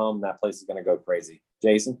win at home. And that place is going to go crazy.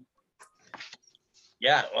 Jason?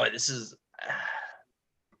 Yeah, well, this is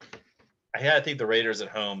I think the Raiders at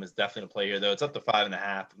home is definitely a play here, though. It's up to 5.5.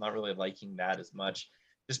 I'm not really liking that as much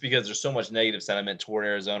just because there's so much negative sentiment toward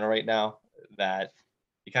Arizona right now that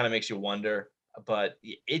it kind of makes you wonder. But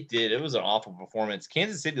it was an awful performance.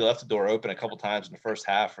 Kansas City left the door open a couple times in the first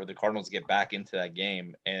half for the Cardinals to get back into that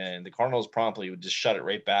game. And the Cardinals promptly would just shut it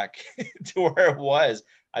right back to where it was.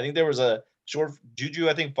 I think there was a short Juju,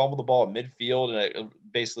 I think, fumbled the ball at midfield. And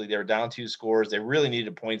basically they were down 2 scores. They really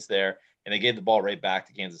needed points there. And they gave the ball right back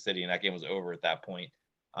to Kansas City. And that game was over at that point.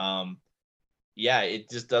 Yeah, it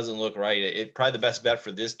just doesn't look right. Probably the best bet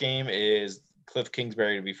for this game is Cliff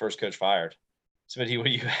Kingsbury to be first coach fired. Smitty, what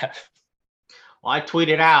do you have? Well, I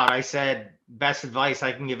tweeted out, I said, best advice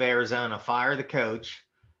I can give Arizona, fire the coach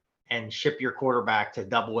and ship your quarterback to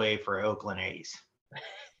Double-A for Oakland A's.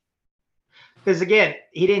 Because, again,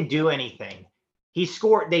 he didn't do anything. They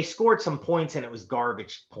scored some points, and it was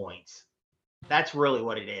garbage points. That's really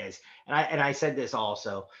what it is. And I said this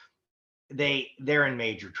also. They're in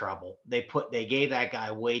major trouble. They gave that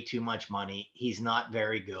guy way too much money. He's not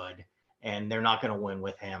very good, and they're not going to win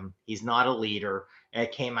with him. He's not a leader.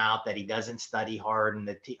 It came out that he doesn't study hard, and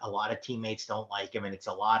a lot of teammates don't like him, and it's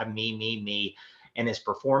a lot of me, and his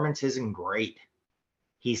performance isn't great.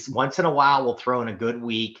 He's once in a while will throw in a good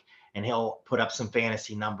week, and he'll put up some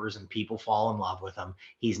fantasy numbers, and people fall in love with him.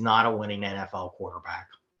 He's not a winning NFL quarterback.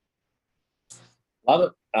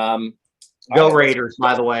 Love it. Go Raiders,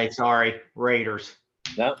 by the way. Sorry, Raiders.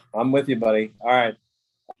 No, I'm with you, buddy. All right.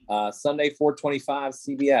 Sunday, 425,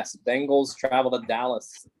 CBS. Bengals travel to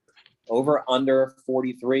Dallas. Over under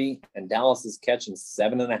 43, and Dallas is catching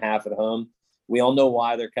 7.5 at home. We all know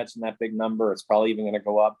why they're catching that big number. It's probably even going to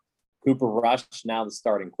go up. Cooper Rush, now the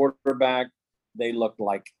starting quarterback. They looked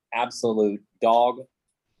like absolute dog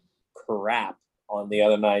crap on the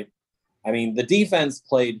other night. I mean, the defense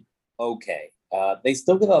played okay. They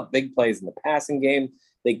still give up big plays in the passing game.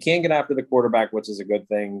 They can get after the quarterback, which is a good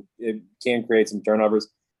thing. It can create some turnovers.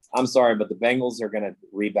 I'm sorry, but the Bengals are going to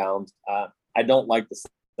rebound. I don't like the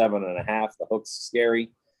 7.5. The hook's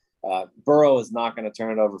scary. Burrow is not going to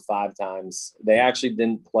turn it over 5 times. They actually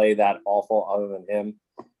didn't play that awful other than him.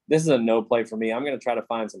 This is a no play for me. I'm going to try to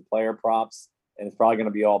find some player props, and it's probably going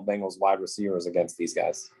to be all Bengals wide receivers against these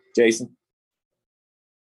guys. Jason?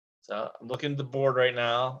 So I'm looking at the board right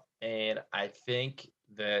now, and I think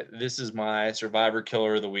that this is my survivor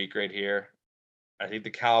killer of the week right here. I think the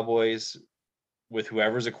Cowboys, with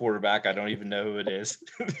whoever's a quarterback, I don't even know who it is.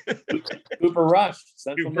 Cooper Rush.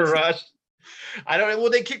 Cooper Rush. I don't know.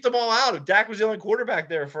 Well, they kicked them all out. Dak was the only quarterback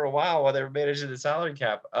there for a while they were managing the salary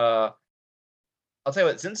cap. I'll tell you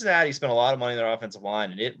what, Cincinnati spent a lot of money on their offensive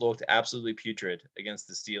line, and it looked absolutely putrid against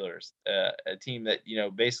the Steelers, a team that,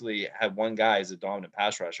 basically had one guy as a dominant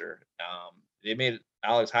pass rusher. They made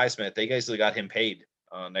Alex Highsmith. They basically got him paid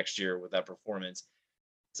next year with that performance.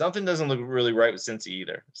 Something doesn't look really right with Cincy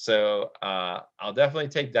either. So I'll definitely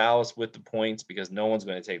take Dallas with the points because no one's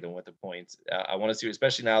going to take them with the points. I want to see,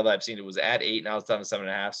 especially now that I've seen it was at 8, now it's down to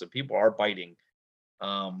 7.5. So people are biting.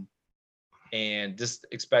 And just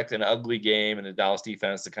expect an ugly game and the Dallas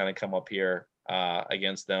defense to kind of come up here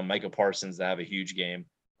against them. Micah Parsons to have a huge game.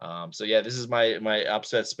 So yeah, this is my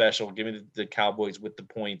upset special. Give me the Cowboys with the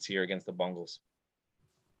points here against the Bengals.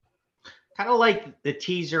 Kind of like the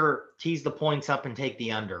tease the points up and take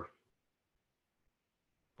the under.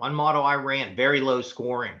 One model I ran, very low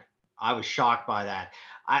scoring. I was shocked by that.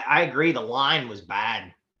 I agree. The line was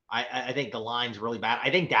bad. I think the line's really bad. I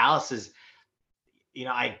think Dallas is,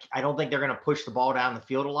 I don't think they're going to push the ball down the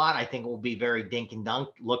field a lot. I think it will be very dink and dunk.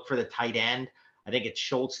 Look for the tight end. I think it's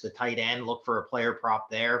Schultz, the tight end. Look for a player prop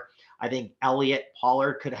there. I think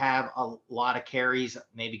Pollard could have a lot of carries,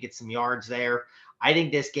 maybe get some yards there. I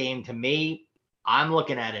think this game, to me, I'm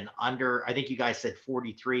looking at an under. I think you guys said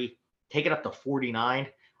 43. Take it up to 49.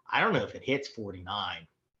 I don't know if it hits 49.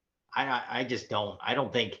 I just don't. I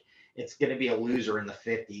don't think it's going to be a loser in the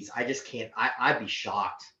 50s. I just can't. I'd be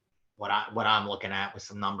shocked what I'm looking at with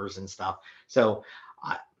some numbers and stuff. So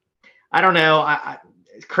I don't know.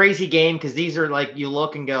 It's a crazy game because these are like you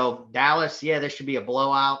look and go Dallas. Yeah, this should be a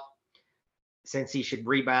blowout since he should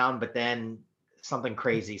rebound, but then something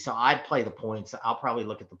crazy. So I'd play the points. I'll probably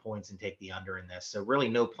look at the points and take the under in this. So really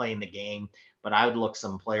no play in the game, but I would look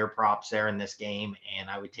some player props there in this game, and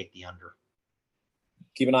I would take the under.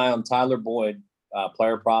 Keep an eye on Tyler Boyd,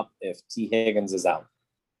 player prop if T. Higgins is out.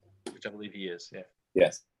 Which I believe he is, yeah.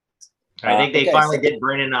 Yes. I think they finally did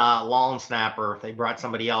bring in a long snapper. They brought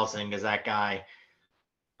somebody else in because that guy,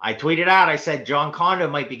 I tweeted out, I said, John Condo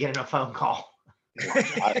might be getting a phone call.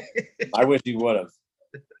 I wish he would have.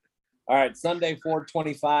 All right, Sunday,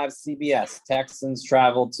 4:25, CBS. Texans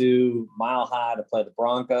travel to Mile High to play the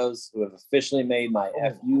Broncos, who have officially made my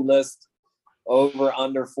FU list. Over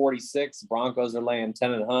under 46. Broncos are laying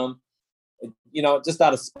 10 at home. Just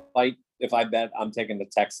out of spite, if I bet, I'm taking the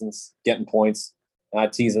Texans, getting points, and I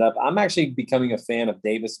tease it up. I'm actually becoming a fan of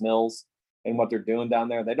Davis Mills and what they're doing down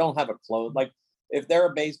there. They don't have a close. Like, if they're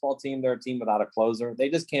a baseball team, they're a team without a closer. They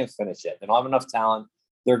just can't finish it. They don't have enough talent.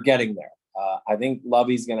 They're getting there. I think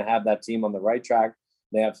Lovey's going to have that team on the right track.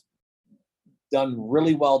 They have done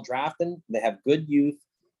really well drafting. They have good youth.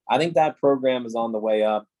 I think that program is on the way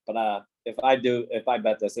up. But if I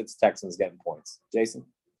bet this, it's Texans getting points. Jason?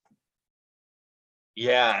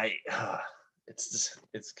 Yeah,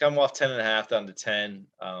 it's come off 10.5 down to 10.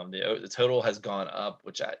 The total has gone up,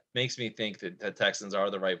 which makes me think that the Texans are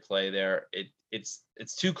the right play there.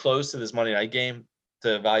 It's too close to this Monday night game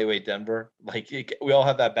to evaluate Denver. We all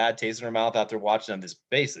have that bad taste in our mouth after watching them. This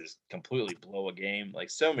bases completely blow a game, like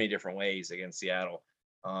so many different ways against Seattle.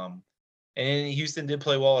 And Houston did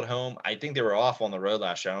play well at home. I think they were off on the road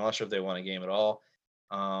last year. I'm not sure if they won a game at all.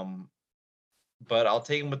 But I'll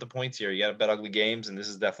take them with the points here. You got to bet ugly games, and this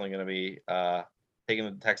is definitely going to be taking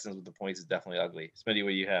the Texans with the points is definitely ugly. Smitty, what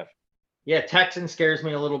do you have? Yeah, Texans scares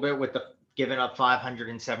me a little bit with the giving up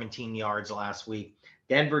 517 yards last week.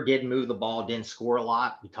 Denver did move the ball, didn't score a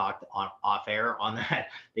lot. We talked off air on that.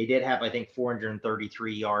 They did have, I think,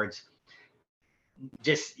 433 yards.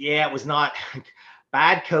 It was not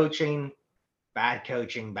bad coaching by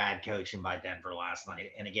Denver last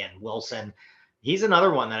night. And again, Wilson, he's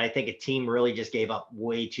another one that I think a team really just gave up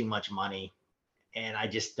way too much money. And I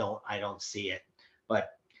don't see it. But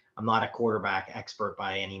I'm not a quarterback expert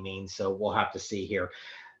by any means, so we'll have to see here.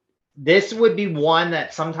 This would be one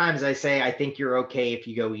that sometimes I say I think you're okay if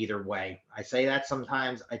you go either way. I say that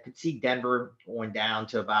sometimes. I could see Denver going down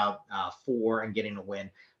to about 4 and getting a win,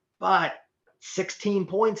 but 16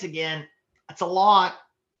 points again, that's a lot.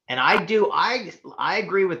 And I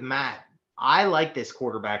agree with Matt. I like this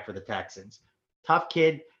quarterback for the Texans. Tough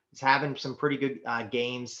kid. He's having some pretty good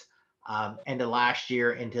games end of last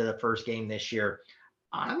year into the first game this year.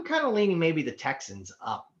 I'm kind of leaning maybe the Texans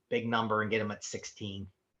up big number and get them at 16.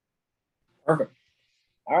 Perfect.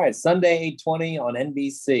 All right, Sunday 8:20 on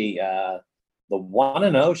NBC. The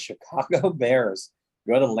 1-0 Chicago Bears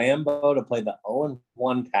go to Lambeau to play the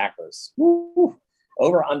 0-1 Packers. Woo!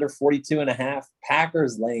 Over under 42.5.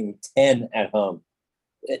 Packers laying 10 at home.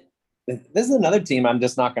 This is another team I'm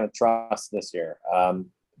just not going to trust this year.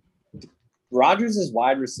 Rodgers'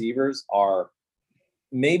 wide receivers are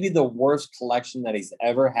maybe the worst collection that he's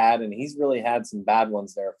ever had, and he's really had some bad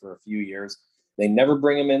ones there for a few years. They never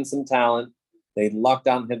bring him in some talent. They lucked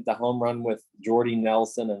out and hit the home run with Jordy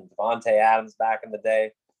Nelson and Devontae Adams back in the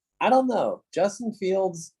day. I don't know. Justin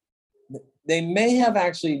Fields, they may have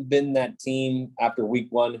actually been that team after week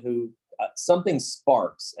one who something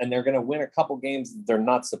sparks, and they're going to win a couple games that they're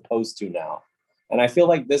not supposed to now. And I feel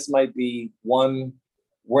like this might be one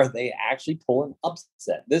where they actually pull an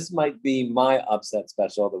upset. This might be my upset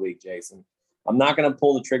special of the week, Jason. I'm not going to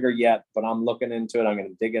pull the trigger yet, but I'm looking into it. I'm going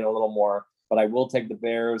to dig in a little more, but I will take the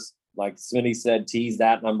Bears. Like Smitty said, tease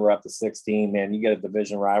that number up to 16. Man, you get a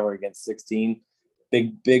division rivalry against 16.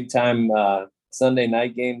 Big time Sunday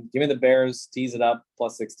night game. Give me the Bears, tease it up,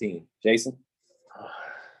 plus 16. Jason?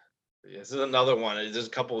 This is another one. There's a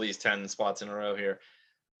couple of these 10 spots in a row here.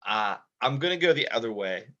 I'm going to go the other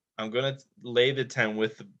way. I'm going to lay the 10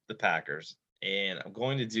 with the Packers, and I'm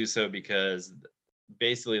going to do so because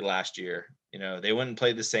basically last year, they went and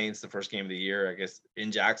played the Saints the first game of the year, I guess,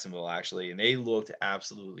 in Jacksonville, actually, and they looked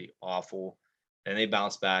absolutely awful, and they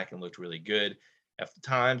bounced back and looked really good. At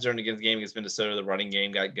times during the game against Minnesota, the running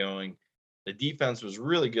game got going. The defense was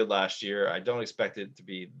really good last year. I don't expect it to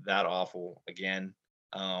be that awful again.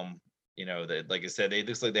 Like I said, they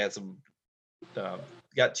looks like they had some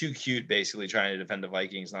got too cute basically trying to defend the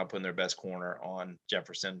Vikings, not putting their best corner on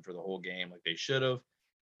Jefferson for the whole game like they should have.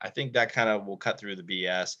 I think that kind of will cut through the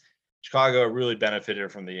BS. Chicago really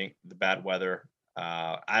benefited from the bad weather.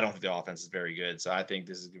 I don't think the offense is very good, so I think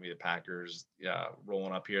this is going to be the Packers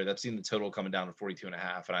rolling up here. I've seen the total coming down to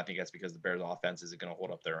 42.5, and I think that's because the Bears' offense isn't going to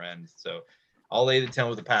hold up their end. So I'll lay the 10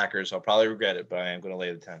 with the Packers. I'll probably regret it, but I am going to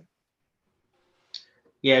lay the 10.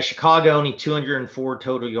 Yeah, Chicago only 204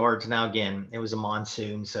 total yards. Now, again, it was a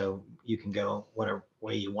monsoon, so you can go whatever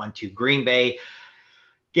way you want to. Green Bay,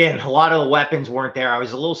 again, a lot of the weapons weren't there. I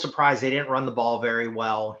was a little surprised they didn't run the ball very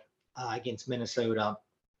well against Minnesota.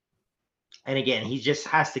 And again, he just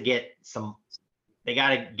has to get some – they got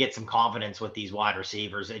to get some confidence with these wide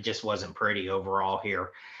receivers. It just wasn't pretty overall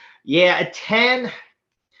here. Yeah, a 10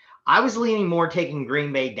 – I was leaning more taking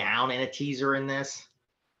Green Bay down in a teaser in this.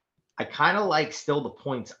 I kind of like still the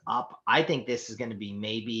points up. I think this is going to be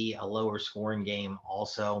maybe a lower scoring game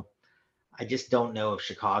also. I just don't know if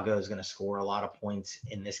Chicago is going to score a lot of points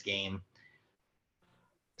in this game.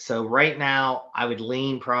 So right now, I would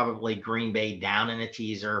lean probably Green Bay down in a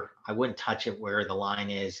teaser. I wouldn't touch it where the line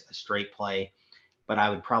is a straight play, but I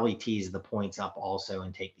would probably tease the points up also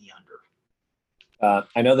and take the under.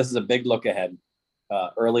 I know this is a big look ahead.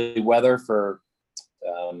 Early weather for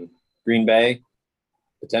Green Bay.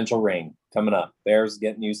 Potential rain coming up. Bears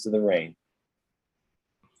getting used to the rain.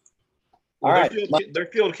 All right. Their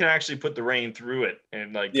field can actually put the rain through it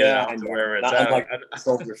and get it out to where it's at. Like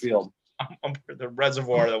Soldier Field. The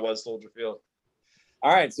reservoir that was Soldier Field.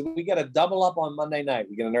 All right. So we got a double up on Monday night.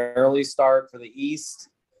 We get an early start for the East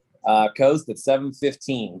Coast at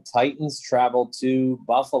 7:15. Titans travel to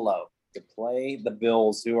Buffalo to play the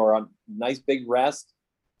Bills, who are on nice big rest.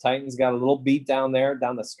 Titans got a little beat down there,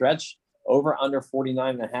 down the stretch. Over under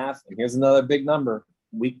 49.5. And here's another big number.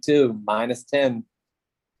 Week 2, -10.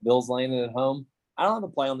 Bills laying it at home. I don't have a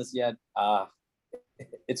play on this yet.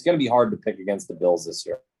 It's going to be hard to pick against the Bills this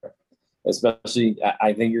year. Especially,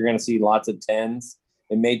 I think you're going to see lots of 10s.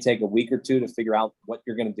 It may take a week or two to figure out what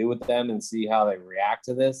you're going to do with them and see how they react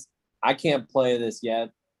to this. I can't play this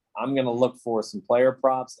yet. I'm going to look for some player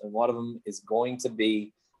props, and one of them is going to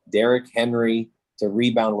be Derrick Henry to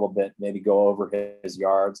rebound a little bit, maybe go over his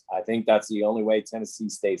yards. I think that's the only way Tennessee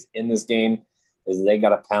stays in this game is they got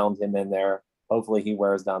to pound him in there. Hopefully he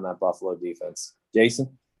wears down that Buffalo defense.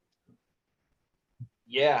 Jason?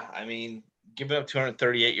 Yeah, I mean, giving up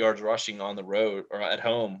 238 yards rushing on the road or at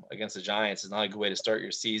home against the Giants is not a good way to start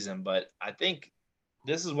your season, but I think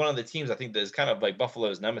this is one of the teams I think that is kind of like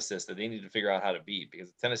Buffalo's nemesis that they need to figure out how to beat,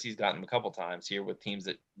 because Tennessee's gotten them a couple times here with teams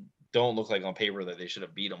that don't look like on paper that they should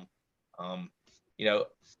have beat them. You know,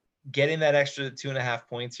 getting that extra 2.5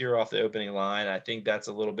 points here off the opening line, I think that's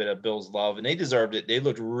a little bit of Bill's love, and they deserved it. They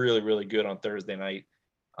looked really, really good on Thursday night.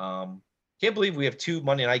 Can't believe we have 2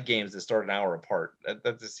 Monday night games that start an hour apart.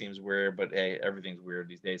 That just seems weird, but hey, everything's weird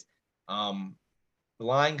these days. The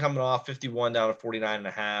line coming off 51 down to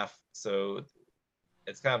 49.5. So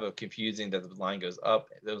it's kind of confusing that the line goes up.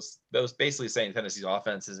 Those basically saying Tennessee's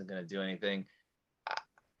offense isn't going to do anything.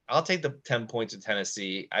 I'll take the 10 points of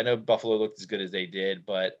Tennessee. I know Buffalo looked as good as they did,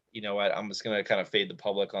 but you know what? I'm just going to kind of fade the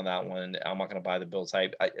public on that one. I'm not going to buy the Bills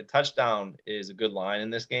hype. A touchdown is a good line in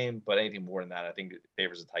this game, but anything more than that, I think it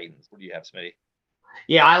favors the Titans. What do you have, Smitty?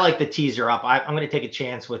 Yeah, I like the teaser up. I'm going to take a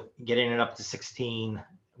chance with getting it up to 16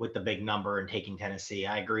 with the big number and taking Tennessee.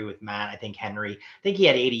 I agree with Matt. I think he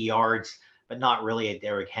had 80 yards, but not really a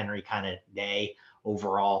Derrick Henry kind of day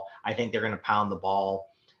overall. I think they're going to pound the ball.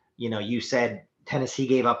 You know, you said Tennessee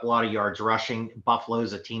gave up a lot of yards rushing.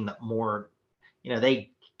 Buffalo's a team that more, they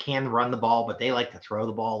can run the ball, but they like to throw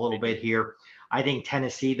the ball a little bit here. I think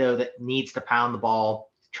Tennessee, though, that needs to pound the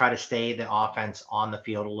ball, try to stay the offense on the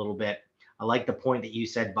field a little bit. I like the point that you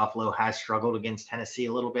said Buffalo has struggled against Tennessee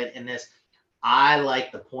a little bit in this. I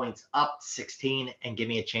like the points up 16 and give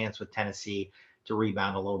me a chance with Tennessee to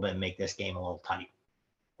rebound a little bit and make this game a little tight.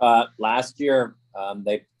 Last year,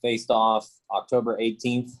 they faced off October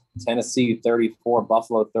 18th, Tennessee 34,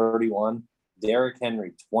 Buffalo 31. Derrick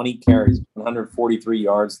Henry, 20 carries, 143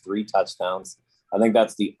 yards, 3 touchdowns. I think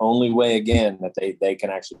that's the only way, again, that they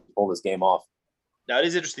can actually pull this game off. Now, it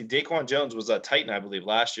is interesting. Daquan Jones was a Titan, I believe,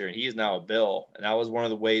 last year, and he is now a Bill. And that was one of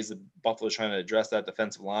the ways that Buffalo's trying to address that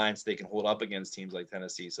defensive line so they can hold up against teams like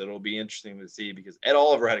Tennessee. So it'll be interesting to see, because Ed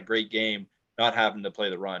Oliver had a great game not having to play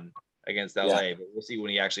the run against LA. Yeah. But we'll see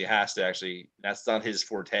when he actually has to. That's not his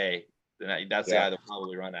forte. That's the guy they'll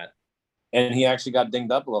probably run at. And he actually got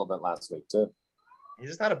dinged up a little bit last week, too. He's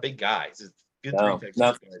just not a big guy. He's a good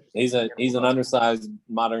no, he's an undersized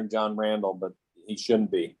modern John Randall, but he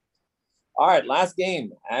shouldn't be. All right, last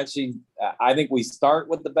game. Actually, I think we start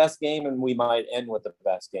with the best game and we might end with the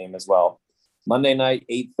best game as well. Monday night,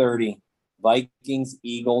 8:30, Vikings,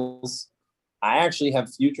 Eagles. I actually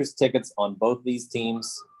have futures tickets on both these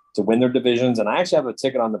teams to win their divisions, and I actually have a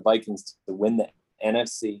ticket on the Vikings to win the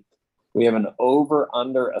NFC. We have an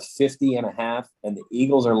over-under of 50.5, and the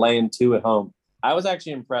Eagles are laying 2 at home. I was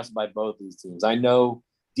actually impressed by both these teams. I know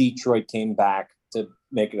Detroit came back to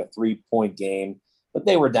make it a 3-point game, but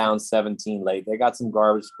they were down 17 late. They got some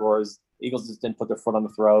garbage scores. Eagles just didn't put their foot on the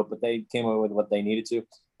throat, but they came away with what they needed to.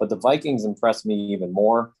 But the Vikings impressed me even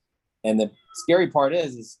more. And the scary part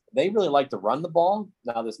is they really like to run the ball.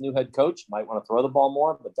 Now, this new head coach might want to throw the ball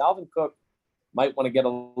more, but Dalvin Cook might want to get a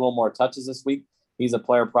little more touches this week. He's a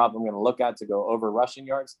player prop I'm going to look at to go over rushing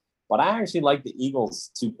yards. But I actually like the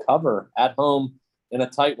Eagles to cover at home in a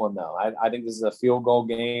tight one, though. I think this is a field goal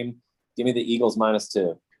game. Give me the Eagles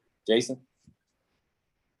 -2. Jason?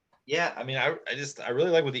 Yeah, I mean, I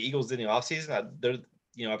really like what the Eagles did in the offseason. They're,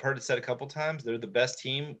 I've heard it said a couple times, they're the best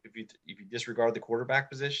team if you disregard the quarterback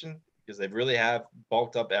position, because they really have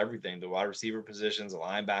bulked up everything: the wide receiver positions, the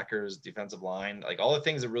linebackers, defensive line, like all the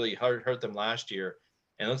things that really hurt them last year.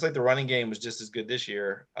 And it looks like the running game was just as good this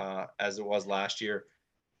year as it was last year.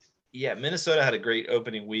 Yeah, Minnesota had a great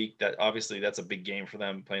opening week. That's a big game for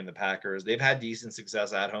them, playing the Packers. They've had decent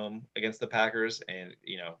success at home against the Packers, and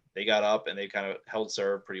they got up and they kind of held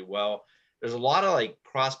serve pretty well. There's a lot of like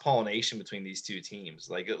cross-pollination between these two teams.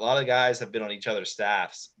 Like, a lot of guys have been on each other's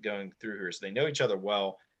staffs going through here, so they know each other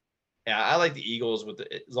well. And I like the Eagles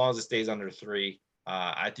as long as it stays under 3.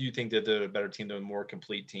 I do think that they're a better team, they're a more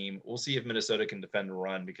complete team. We'll see if Minnesota can defend and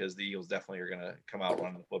run, because the Eagles definitely are going to come out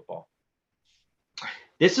running the football.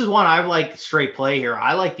 This is one I like straight play here.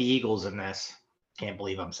 I like the Eagles in this. Can't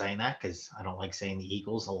believe I'm saying that, because I don't like saying the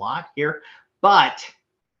Eagles a lot here, but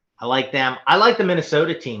I like them. I like the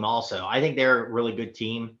Minnesota team also. I think they're a really good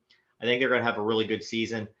team. I think they're going to have a really good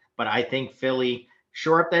season, but I think Philly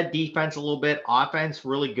shore up that defense a little bit. Offense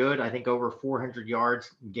really good. I think over 400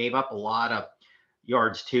 yards, gave up a lot of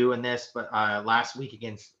yards too in this, but last week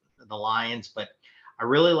against the Lions, but I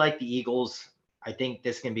really like the Eagles. I think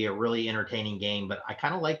this can be a really entertaining game, but I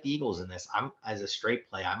kind of like the Eagles in this. As a straight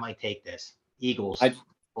play, I might take this. Eagles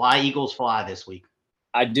fly this week.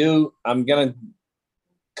 I do. I'm going to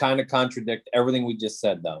kind of contradict everything we just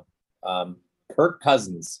said, though. Kirk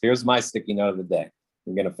Cousins, here's my sticky note of the day.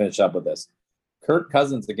 I'm going to finish up with this. Kirk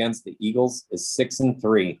Cousins against the Eagles is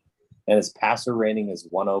 6-3, and his passer rating is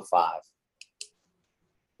 105.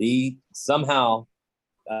 He somehow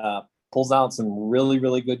pulls out some really,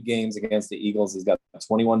 really good games against the Eagles. He's got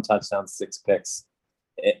 21 touchdowns, 6 picks.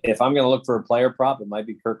 If I'm going to look for a player prop, it might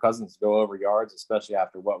be Kirk Cousins to go over yards, especially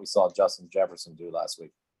after what we saw Justin Jefferson do last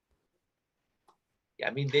week. Yeah,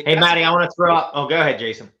 I mean, Hey, Matty, I want to throw up. Oh, go ahead,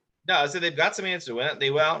 Jason. No, so they've got some answers to it.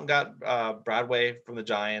 They went out and got Bradway from the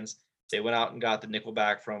Giants. They went out and got the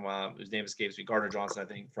nickelback from whose name escapes me, Gardner Johnson, I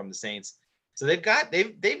think, from the Saints. So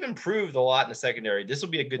they've improved a lot in the secondary. This will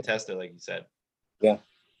be a good tester, like you said. Yeah.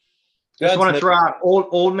 Just want to throw out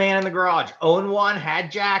old man in the garage. 0-1,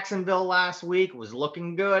 had Jacksonville last week, was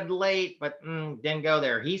looking good late, but didn't go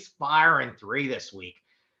there. He's firing 3 this week.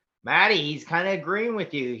 Matty, he's kind of agreeing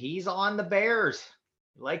with you. He's on the Bears.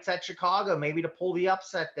 He likes that Chicago, maybe to pull the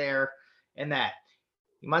upset there and that.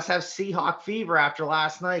 He must have Seahawk fever after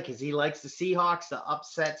last night because he likes the Seahawks to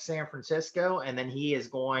upset San Francisco, and then he is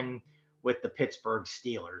going with the Pittsburgh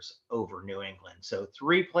Steelers over New England. So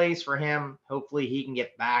 3 plays for him. Hopefully he can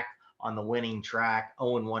get back on the winning track.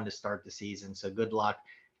 0-1 to start the season. So good luck,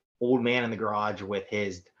 old man in the garage, with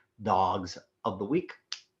his dogs of the week.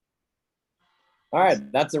 All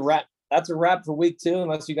right, that's a wrap. That's a wrap for week 2,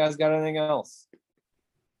 unless you guys got anything else.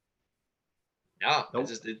 No, Nope.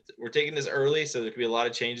 We're taking this early, so there could be a lot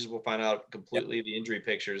of changes. We'll find out completely the injury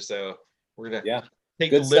pictures. So we're going to take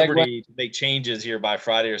Good the liberty to make changes here by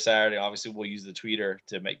Friday or Saturday. Obviously, we'll use the tweeter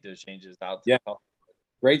to make those changes out. Yeah.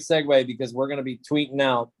 Great segue, because we're going to be tweeting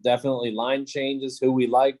out definitely line changes, who we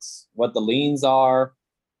likes, what the leans are.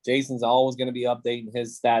 Jason's always going to be updating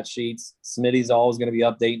his stat sheets. Smitty's always going to be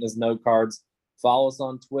updating his note cards. Follow us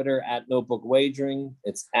on Twitter at Notebook Wagering.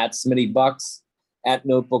 It's at Smitty Bucks, at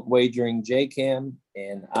Notebook Wagering JCam,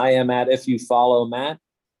 and I am at If You Follow Matt.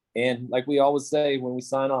 And like we always say when we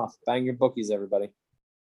sign off, bang your bookies, everybody.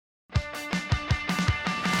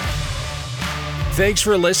 Thanks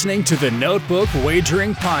for listening to the Notebook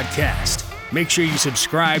Wagering Podcast. Make sure you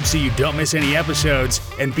subscribe so you don't miss any episodes,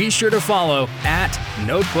 and be sure to follow at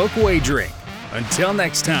Notebook Wagering. Until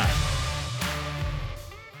next time.